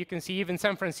Chicago, you can see even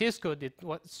San Francisco that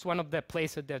was one of the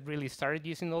places that really started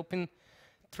using Open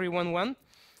 3.11.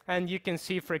 And you can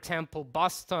see, for example,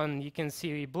 Boston, you can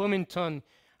see Bloomington,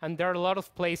 and there are a lot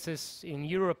of places in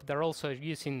Europe that are also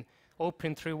using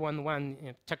Open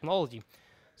 3.11 technology.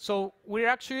 So we're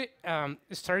actually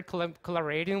started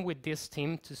collaborating with this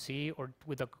team to see, or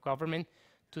with the government,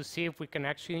 to see if we can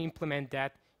actually implement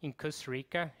that in Costa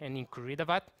Rica and in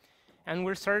Curitiba. And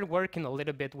we started working a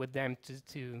little bit with them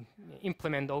to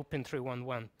implement Open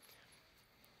 3.11.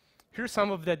 Here's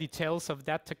some of the details of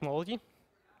that technology.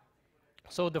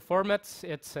 So the formats,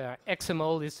 it's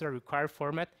XML is the required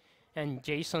format, and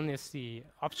JSON is the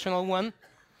optional one.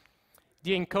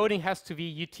 The encoding has to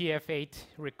be UTF-8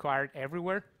 required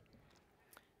everywhere.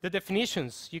 The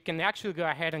definitions, you can actually go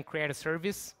ahead and create a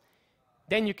service.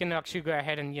 Then you can actually go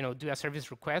ahead and do a service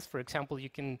request. For example, you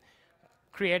can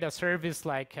create a service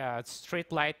like a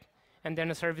street light, and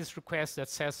then a service request that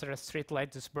says that a street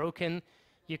light is broken.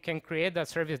 You can create a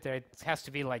service that it has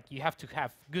to be like you have to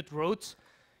have good roads,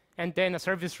 and then a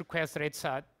service request that it's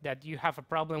that you have a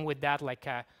problem with that, like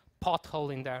a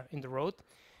pothole in the road,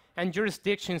 and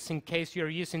jurisdictions in case you're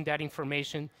using that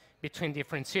information between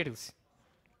different cities.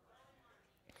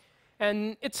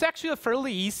 And it's actually a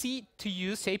fairly easy to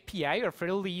use API, or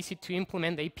fairly easy to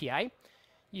implement API.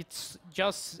 It's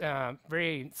just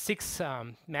six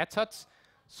methods.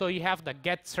 So you have the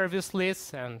get service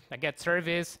list, and a get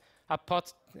service, a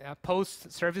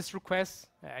post service request,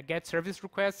 a get service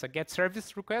request, a get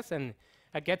service request, and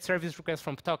a get service request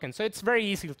from token. So it's very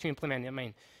easy to implement. I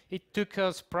mean, it took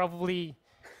us probably,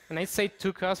 and I say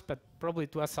took us, but probably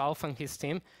it was Alf and his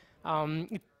team.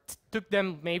 It took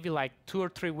them maybe like 2 or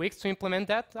 3 weeks to implement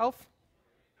that, Alf?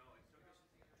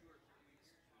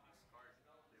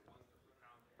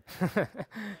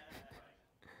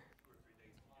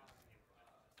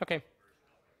 Okay.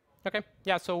 Okay.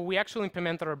 Yeah, so we actually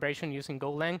implemented our version using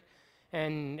Golang.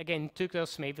 And again, it took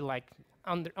us maybe like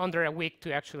under a week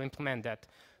to actually implement that.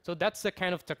 So that's the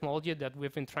kind of technology that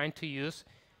we've been trying to use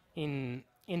in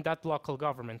that local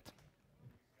government.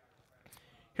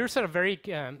 Here's a very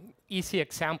easy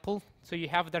example. So you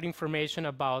have that information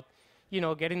about,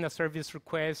 getting a service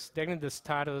request, getting the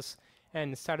status,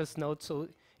 and status node. So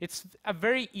it's a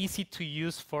very easy to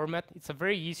use format. It's a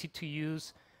very easy to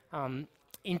use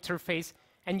interface.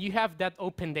 And you have that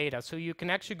open data. So you can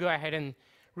actually go ahead and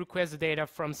request the data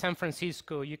from San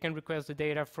Francisco. You can request the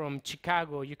data from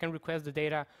Chicago. You can request the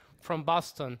data from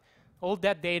Boston. All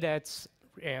that data is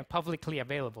publicly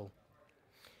available.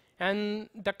 And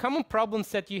the common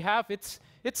problems that you have,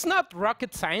 it's not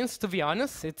rocket science, to be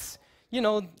honest. It's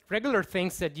regular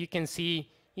things that you can see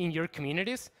in your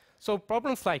communities. So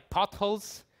problems like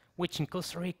potholes, which in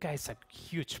Costa Rica is a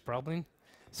huge problem,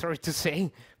 sorry to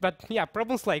say. But yeah,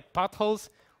 problems like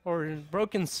potholes or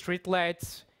broken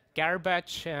streetlights,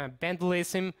 garbage,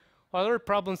 vandalism, other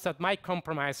problems that might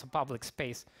compromise a public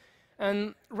space.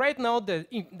 And right now,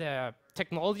 the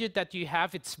technology that you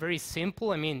have, it's very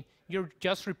simple. I mean, you're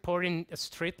just reporting a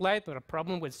streetlight or a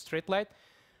problem with streetlight.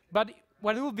 But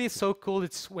what will be so cool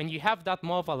is when you have that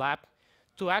mobile app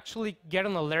to actually get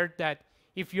an alert that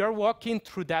if you're walking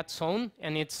through that zone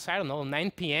and it's, I don't know,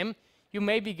 9 p.m., you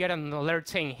maybe get an alert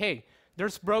saying, hey,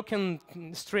 there's broken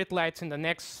streetlights in the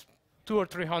next 200 or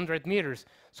 300 meters.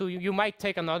 So you might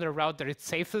take another route that is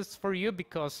safest for you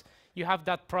because you have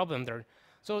that problem there.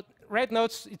 So right now,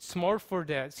 it's more for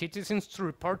the citizens to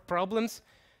report problems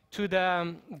to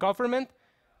the government,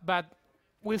 but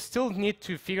we still need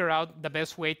to figure out the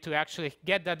best way to actually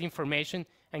get that information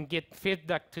and get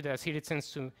feedback to the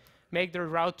citizens to make their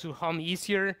route to home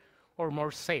easier or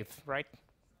more safe, right?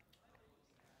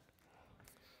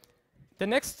 The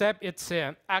next step, it's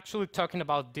actually talking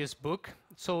about this book.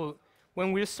 So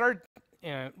when we start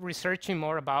researching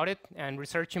more about it and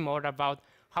researching more about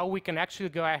how we can actually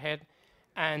go ahead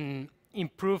and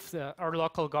improve our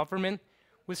local government,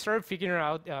 we started figuring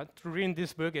out through reading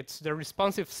this book. It's The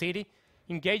Responsive City,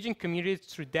 Engaging Communities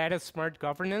Through Data Smart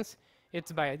Governance.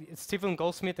 It's by Stephen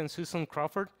Goldsmith and Susan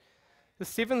Crawford.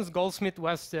 Stephen Goldsmith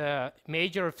was the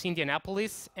mayor of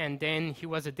Indianapolis, and then he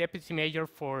was a deputy mayor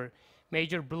for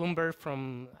Major Bloomberg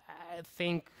from, I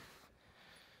think,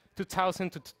 2000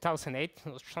 to 2008,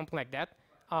 or something like that.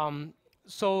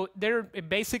 So they're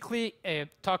basically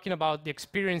talking about the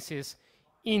experiences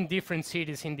in different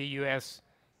cities in the US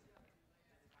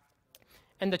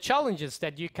and the challenges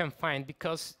that you can find,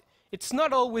 because it's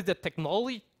not always the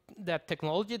technology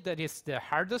that is the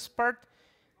hardest part,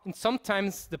 and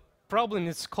sometimes the problem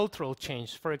is cultural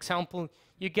change. For example,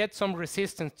 you get some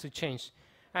resistance to change.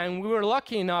 And we were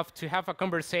lucky enough to have a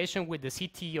conversation with the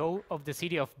CTO of the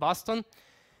city of Boston,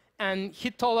 and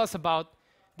he told us about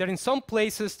that in some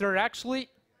places they're actually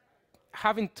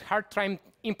having hard time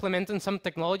implementing some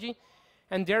technology,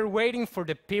 and they're waiting for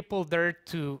the people there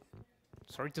to,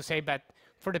 sorry to say, but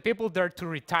for the people there to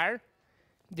retire.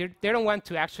 They don't want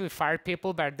to actually fire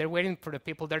people, but they're waiting for the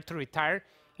people there to retire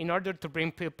in order to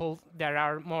bring people that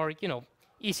are more,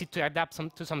 easy to adapt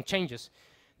to some changes.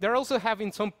 They're also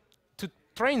having to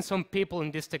train some people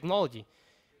in this technology.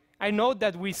 I know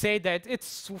that we say that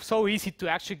it's so easy to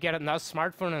actually get a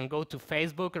smartphone and go to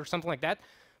Facebook or something like that,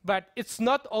 but it's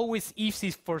not always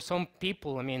easy for some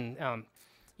people. I mean,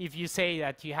 if you say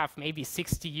that you have maybe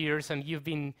 60 years and you've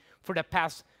been for the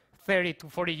past 30 to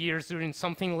 40 years doing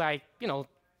something like,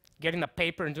 getting a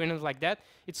paper and doing it like that,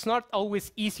 it's not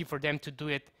always easy for them to do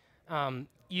it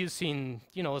using,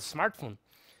 a smartphone.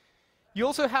 You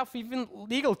also have even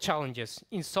legal challenges.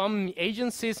 In some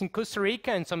agencies in Costa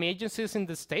Rica and some agencies in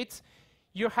the States,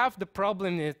 you have the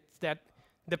problem that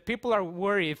the people are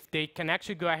worried if they can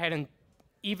actually go ahead and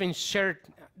even share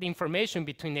the information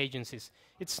between agencies.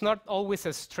 It's not always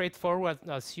as straightforward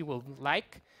as you would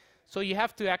like. So you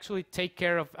have to actually take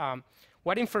care of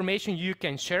what information you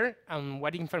can share and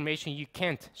what information you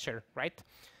can't share, right?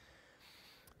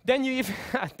 Then you even,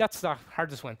 that's the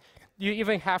hardest one. You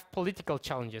even have political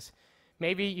challenges.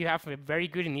 Maybe you have a very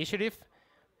good initiative,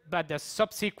 but the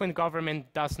subsequent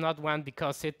government does not want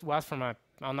because it was from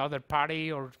another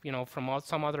party or from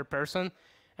some other person,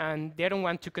 and they don't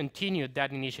want to continue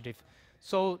that initiative.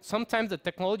 So sometimes the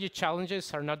technology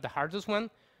challenges are not the hardest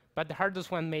one, but the hardest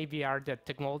one maybe are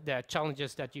the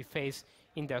challenges that you face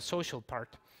in the social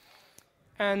part.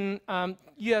 And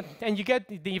you get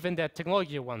even the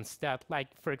technology ones that, like,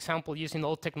 for example, using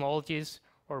old technologies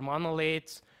or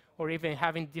monoliths, or even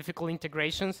having difficult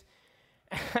integrations.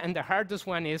 And the hardest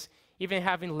one is even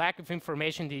having lack of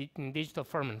information in digital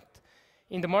format.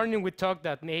 In the morning, we talked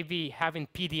that maybe having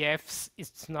PDFs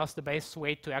is not the best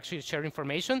way to actually share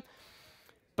information,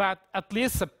 but at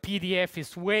least a PDF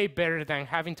is way better than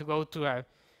having to go to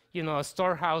a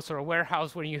storehouse or a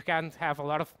warehouse where you can't have a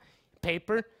lot of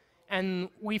paper. And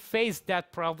we faced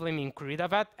that problem in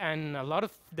Curridabat, and a lot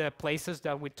of the places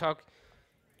that we talk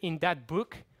in that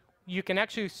book, you can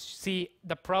actually see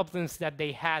the problems that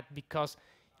they had, because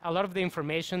a lot of the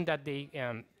information that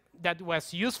that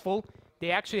was useful,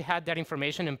 they actually had that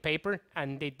information in paper,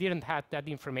 and they didn't have that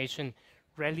information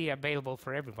readily available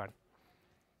for everyone.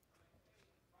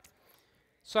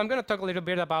 So I'm going to talk a little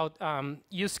bit about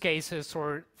use cases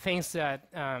or things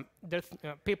that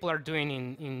people are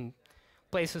doing in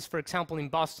places, for example, in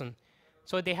Boston.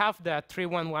 So they have the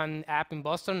 311 app in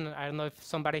Boston. I don't know if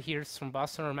somebody here is from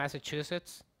Boston or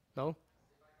Massachusetts. No?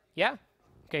 Yeah?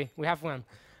 Okay, we have one.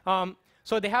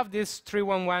 So they have this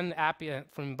 311 app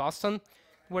from Boston,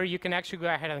 where you can actually go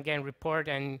ahead and again report,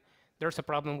 and there's a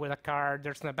problem with a car,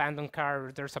 there's an abandoned car,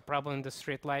 or there's a problem in the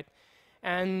street light.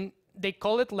 And they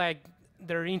call it like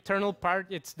their internal part,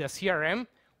 it's the CRM,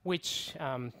 which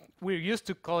we're used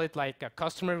to call it like a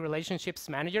customer relationships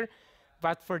manager.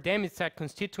 But for them, it's a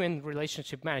constituent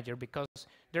relationship manager because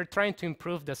they're trying to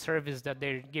improve the service that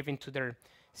they're giving to their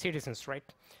citizens, right?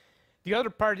 The other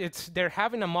part, it's they're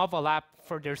having a mobile app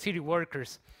for their city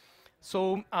workers.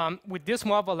 So with this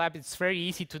mobile app, it's very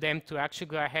easy to them to actually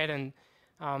go ahead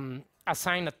and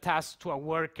assign a task to a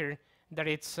worker that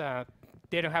it's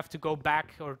they don't have to go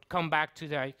back or come back to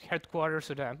the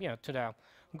headquarters or the to the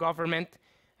government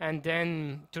and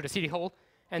then to the city hall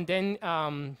and then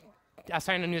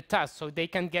assign a new task, so they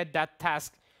can get that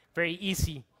task very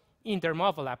easy in their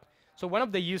mobile app. So one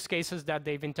of the use cases that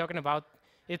they've been talking about,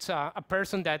 it's a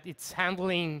person that it's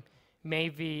handling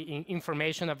maybe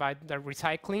information about the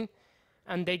recycling,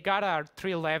 and they got a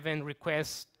 311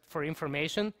 request for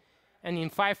information, and in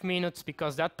 5 minutes,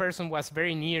 because that person was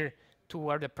very near to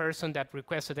where the person that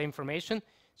requested the information,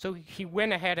 so he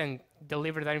went ahead and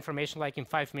delivered that information like in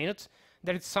 5 minutes.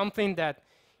 That is something that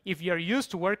if you're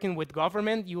used to working with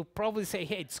government, you'll probably say,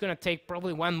 hey, it's going to take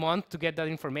probably 1 month to get that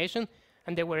information.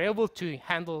 And they were able to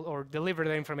handle or deliver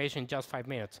the information in just 5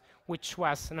 minutes, which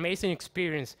was an amazing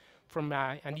experience from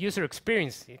a user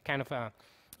experience kind of a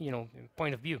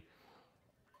point of view.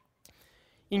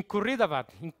 In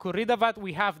Curridabat,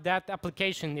 we have that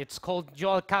application. It's called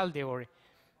Yo Alcalde or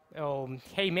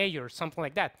Hey Mayor, something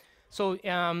like that. So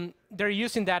they're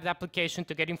using that application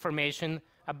to get information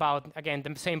about, again,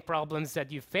 the same problems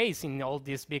that you face in all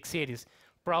these big cities.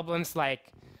 Problems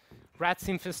like rats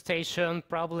infestation,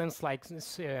 problems like,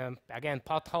 again,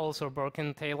 potholes or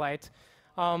broken taillights.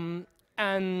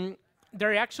 And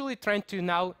they're actually trying to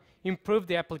now improve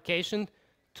the application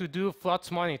to do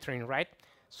floods monitoring, right?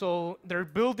 So they're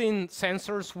building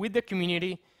sensors with the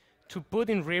community to put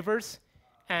in rivers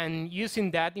and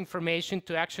using that information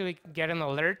to actually get an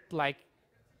alert, like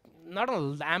not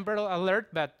an Amber alert,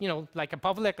 but like a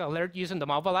public alert using the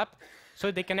mobile app,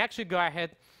 so they can actually go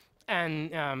ahead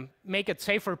and make it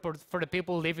safer for the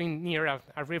people living near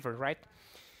a river, right?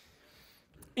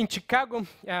 In Chicago,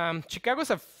 Chicago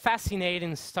is a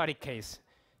fascinating study case.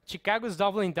 Chicago is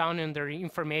doubling down on their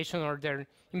information or their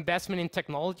investment in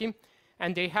technology,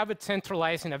 and they have it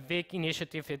centralized in a big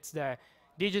initiative. It's the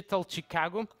Digital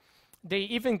Chicago. They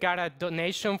even got a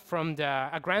donation from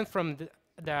a grant from the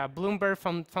Bloomberg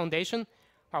Foundation,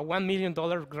 a $1 million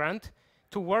grant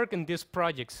to work in these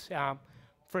projects.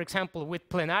 For example, with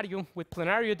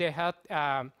Plenario, they had,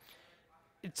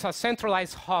 it's a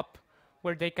centralized hub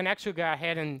where they can actually go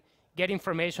ahead and get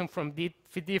information from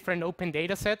different open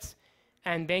data sets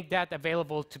and make that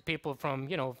available to people from,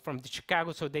 from the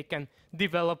Chicago so they can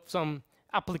develop some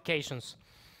applications.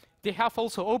 They have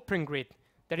also OpenGrid,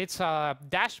 that it's a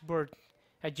dashboard,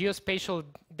 a geospatial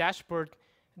dashboard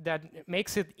that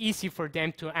makes it easy for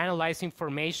them to analyze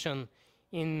information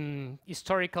in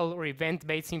historical or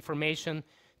event-based information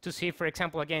to see, for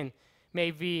example, again,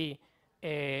 maybe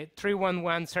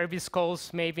 311 service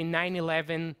calls, maybe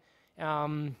 911 or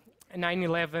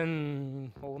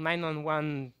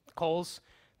 911 calls.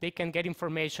 They can get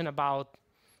information about,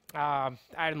 I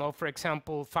don't know, for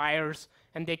example, fires,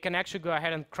 and they can actually go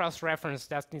ahead and cross-reference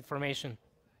that information.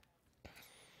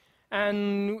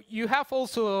 And you have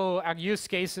also use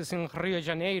cases in Rio de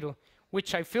Janeiro,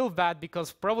 which I feel bad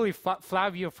because probably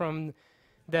Flavio from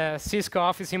the Cisco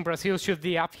office in Brazil should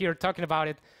be up here talking about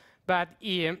it. But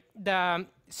the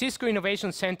Cisco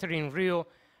Innovation Center in Rio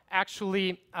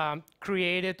actually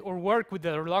created or worked with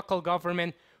the local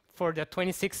government for the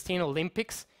 2016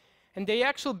 Olympics. And they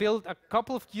actually built a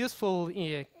couple of useful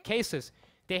cases.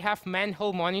 They have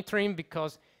manhole monitoring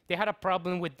because they had a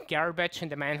problem with garbage in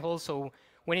the manhole. So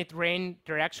when it rained,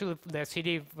 the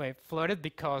city flooded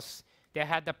because they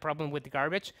had a problem with the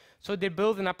garbage. So they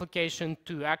built an application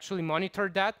to actually monitor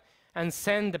that and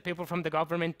send the people from the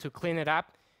government to clean it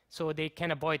up so they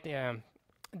can avoid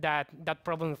that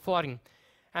problem with flooding.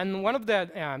 And one of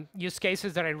the use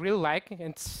cases that I really like,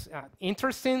 it's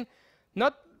interesting,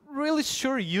 not really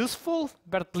sure useful,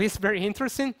 but at least very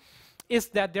interesting, is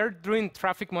that they're doing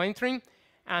traffic monitoring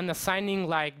and assigning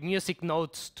like music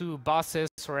notes to buses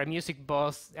or a music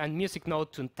bus and music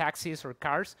note to taxis or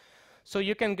cars. So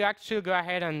you can actually go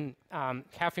ahead and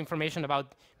have information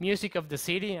about music of the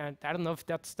city. And I don't know if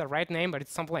that's the right name, but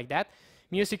it's something like that,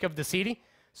 music of the city.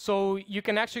 So you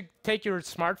can actually take your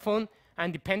smartphone,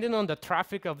 and depending on the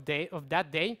traffic of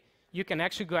that day, you can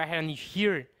actually go ahead and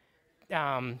hear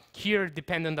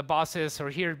depending on the buses or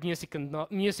hear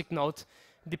music notes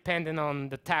depending on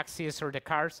the taxis or the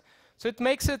cars. So it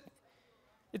makes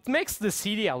the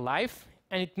city alive,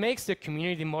 and it makes the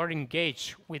community more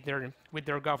engaged with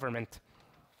their government.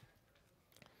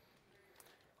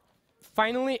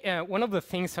 Finally, one of the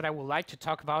things that I would like to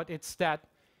talk about is that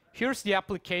here's the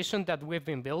application that we've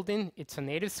been building. It's a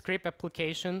native script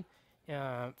application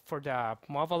for the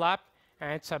mobile app,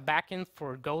 and it's a backend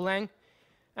for Golang.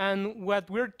 And what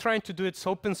we're trying to do is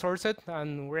open source it,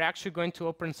 and we're actually going to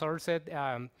open source it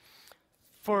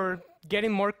for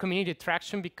getting more community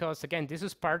traction, because again, this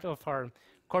is part of our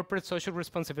corporate social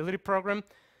responsibility program.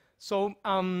 So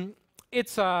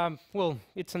it's a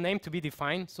name to be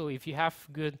defined. So if you have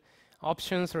good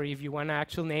options, or if you want to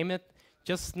actually name it,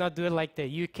 just not do it like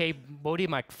the UK Bodie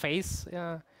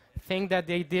McFace thing that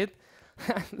they did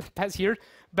past year.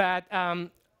 But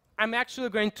I'm actually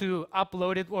going to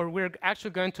upload it, or we're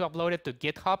actually going to upload it to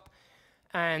GitHub.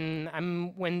 And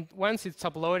once it's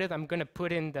uploaded, I'm going to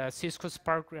put in the Cisco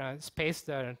Spark space,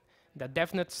 the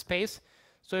DevNet space.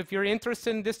 So if you're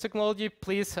interested in this technology,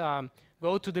 please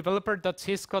go to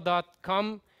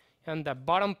developer.cisco.com. And the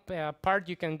bottom part,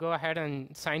 you can go ahead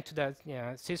and sign to the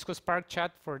Cisco Spark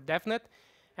chat for DevNet.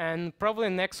 And probably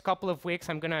in the next couple of weeks,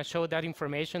 I'm going to show that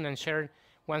information and share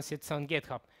once it's on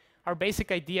GitHub. Our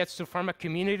basic idea is to form a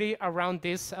community around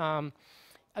this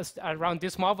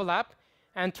mobile app,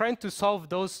 and trying to solve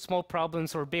those small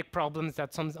problems or big problems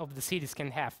that some of the cities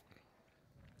can have.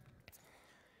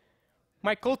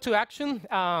 My call to action,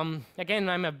 again,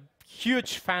 I'm a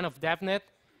huge fan of DevNet.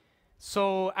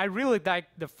 So I really like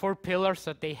the 4 pillars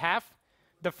that they have.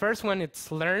 The first one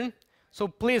is learn. So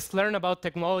please learn about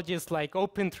technologies like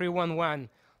Open311,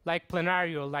 like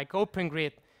Plenario, like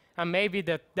OpenGrid, and maybe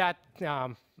that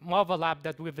mobile app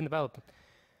that we've been developing.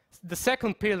 The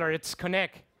second pillar, it's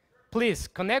connect. Please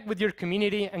connect with your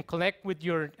community and connect with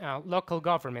your local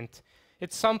government.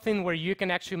 It's something where you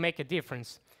can actually make a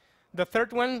difference. The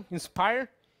third one, inspire.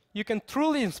 You can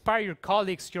truly inspire your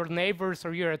colleagues, your neighbors,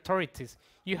 or your authorities.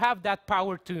 You have that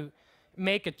power to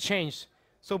make a change.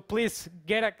 So please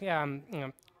connect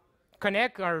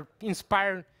or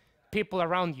inspire people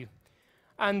around you.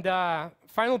 And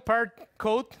final part,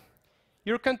 code.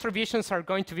 Your contributions are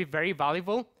going to be very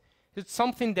valuable. It's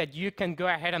something that you can go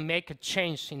ahead and make a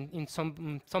change in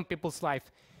some people's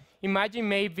life. Imagine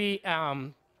maybe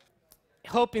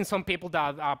helping some people,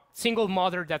 that a single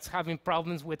mother that's having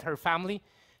problems with her family,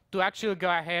 to actually go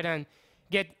ahead and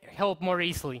get help more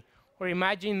easily. Or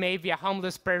imagine maybe a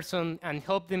homeless person and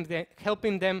helping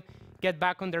them get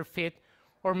back on their feet.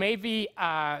 Or maybe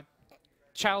a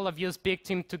child abuse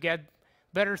victim to get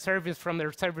better service from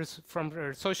their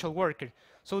social worker.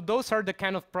 So those are the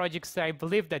kind of projects that I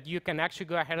believe that you can actually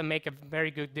go ahead and make a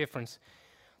very good difference.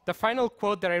 The final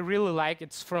quote that I really like,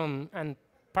 it's from, and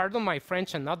pardon my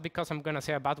French, and not because I'm going to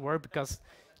say a bad word,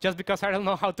 just because I don't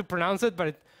know how to pronounce it,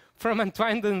 but from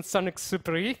Antoine de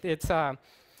Saint-Exupéry. It's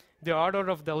the author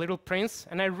of The Little Prince,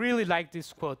 and I really like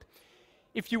this quote.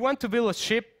 If you want to build a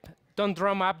ship, don't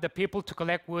drum up the people to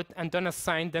collect wood and don't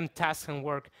assign them tasks and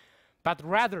work, but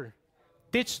rather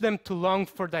teach them to long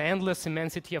for the endless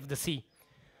immensity of the sea.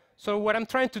 So what I'm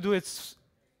trying to do is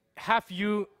have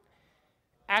you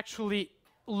actually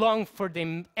long for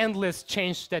the endless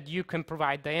change that you can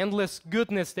provide, the endless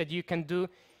goodness that you can do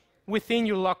within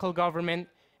your local government,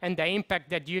 and the impact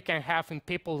that you can have in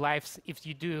people's lives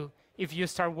if you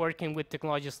start working with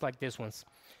technologies like these ones.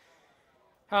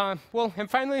 And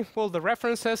finally, the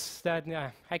references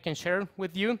that I can share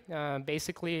with you,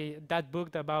 basically that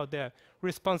book about the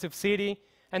responsive city,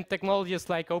 and technologies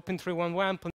like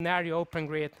Open311, Plenario,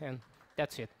 OpenGrid, and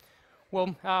that's it.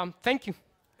 Well, thank you,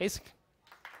 basically.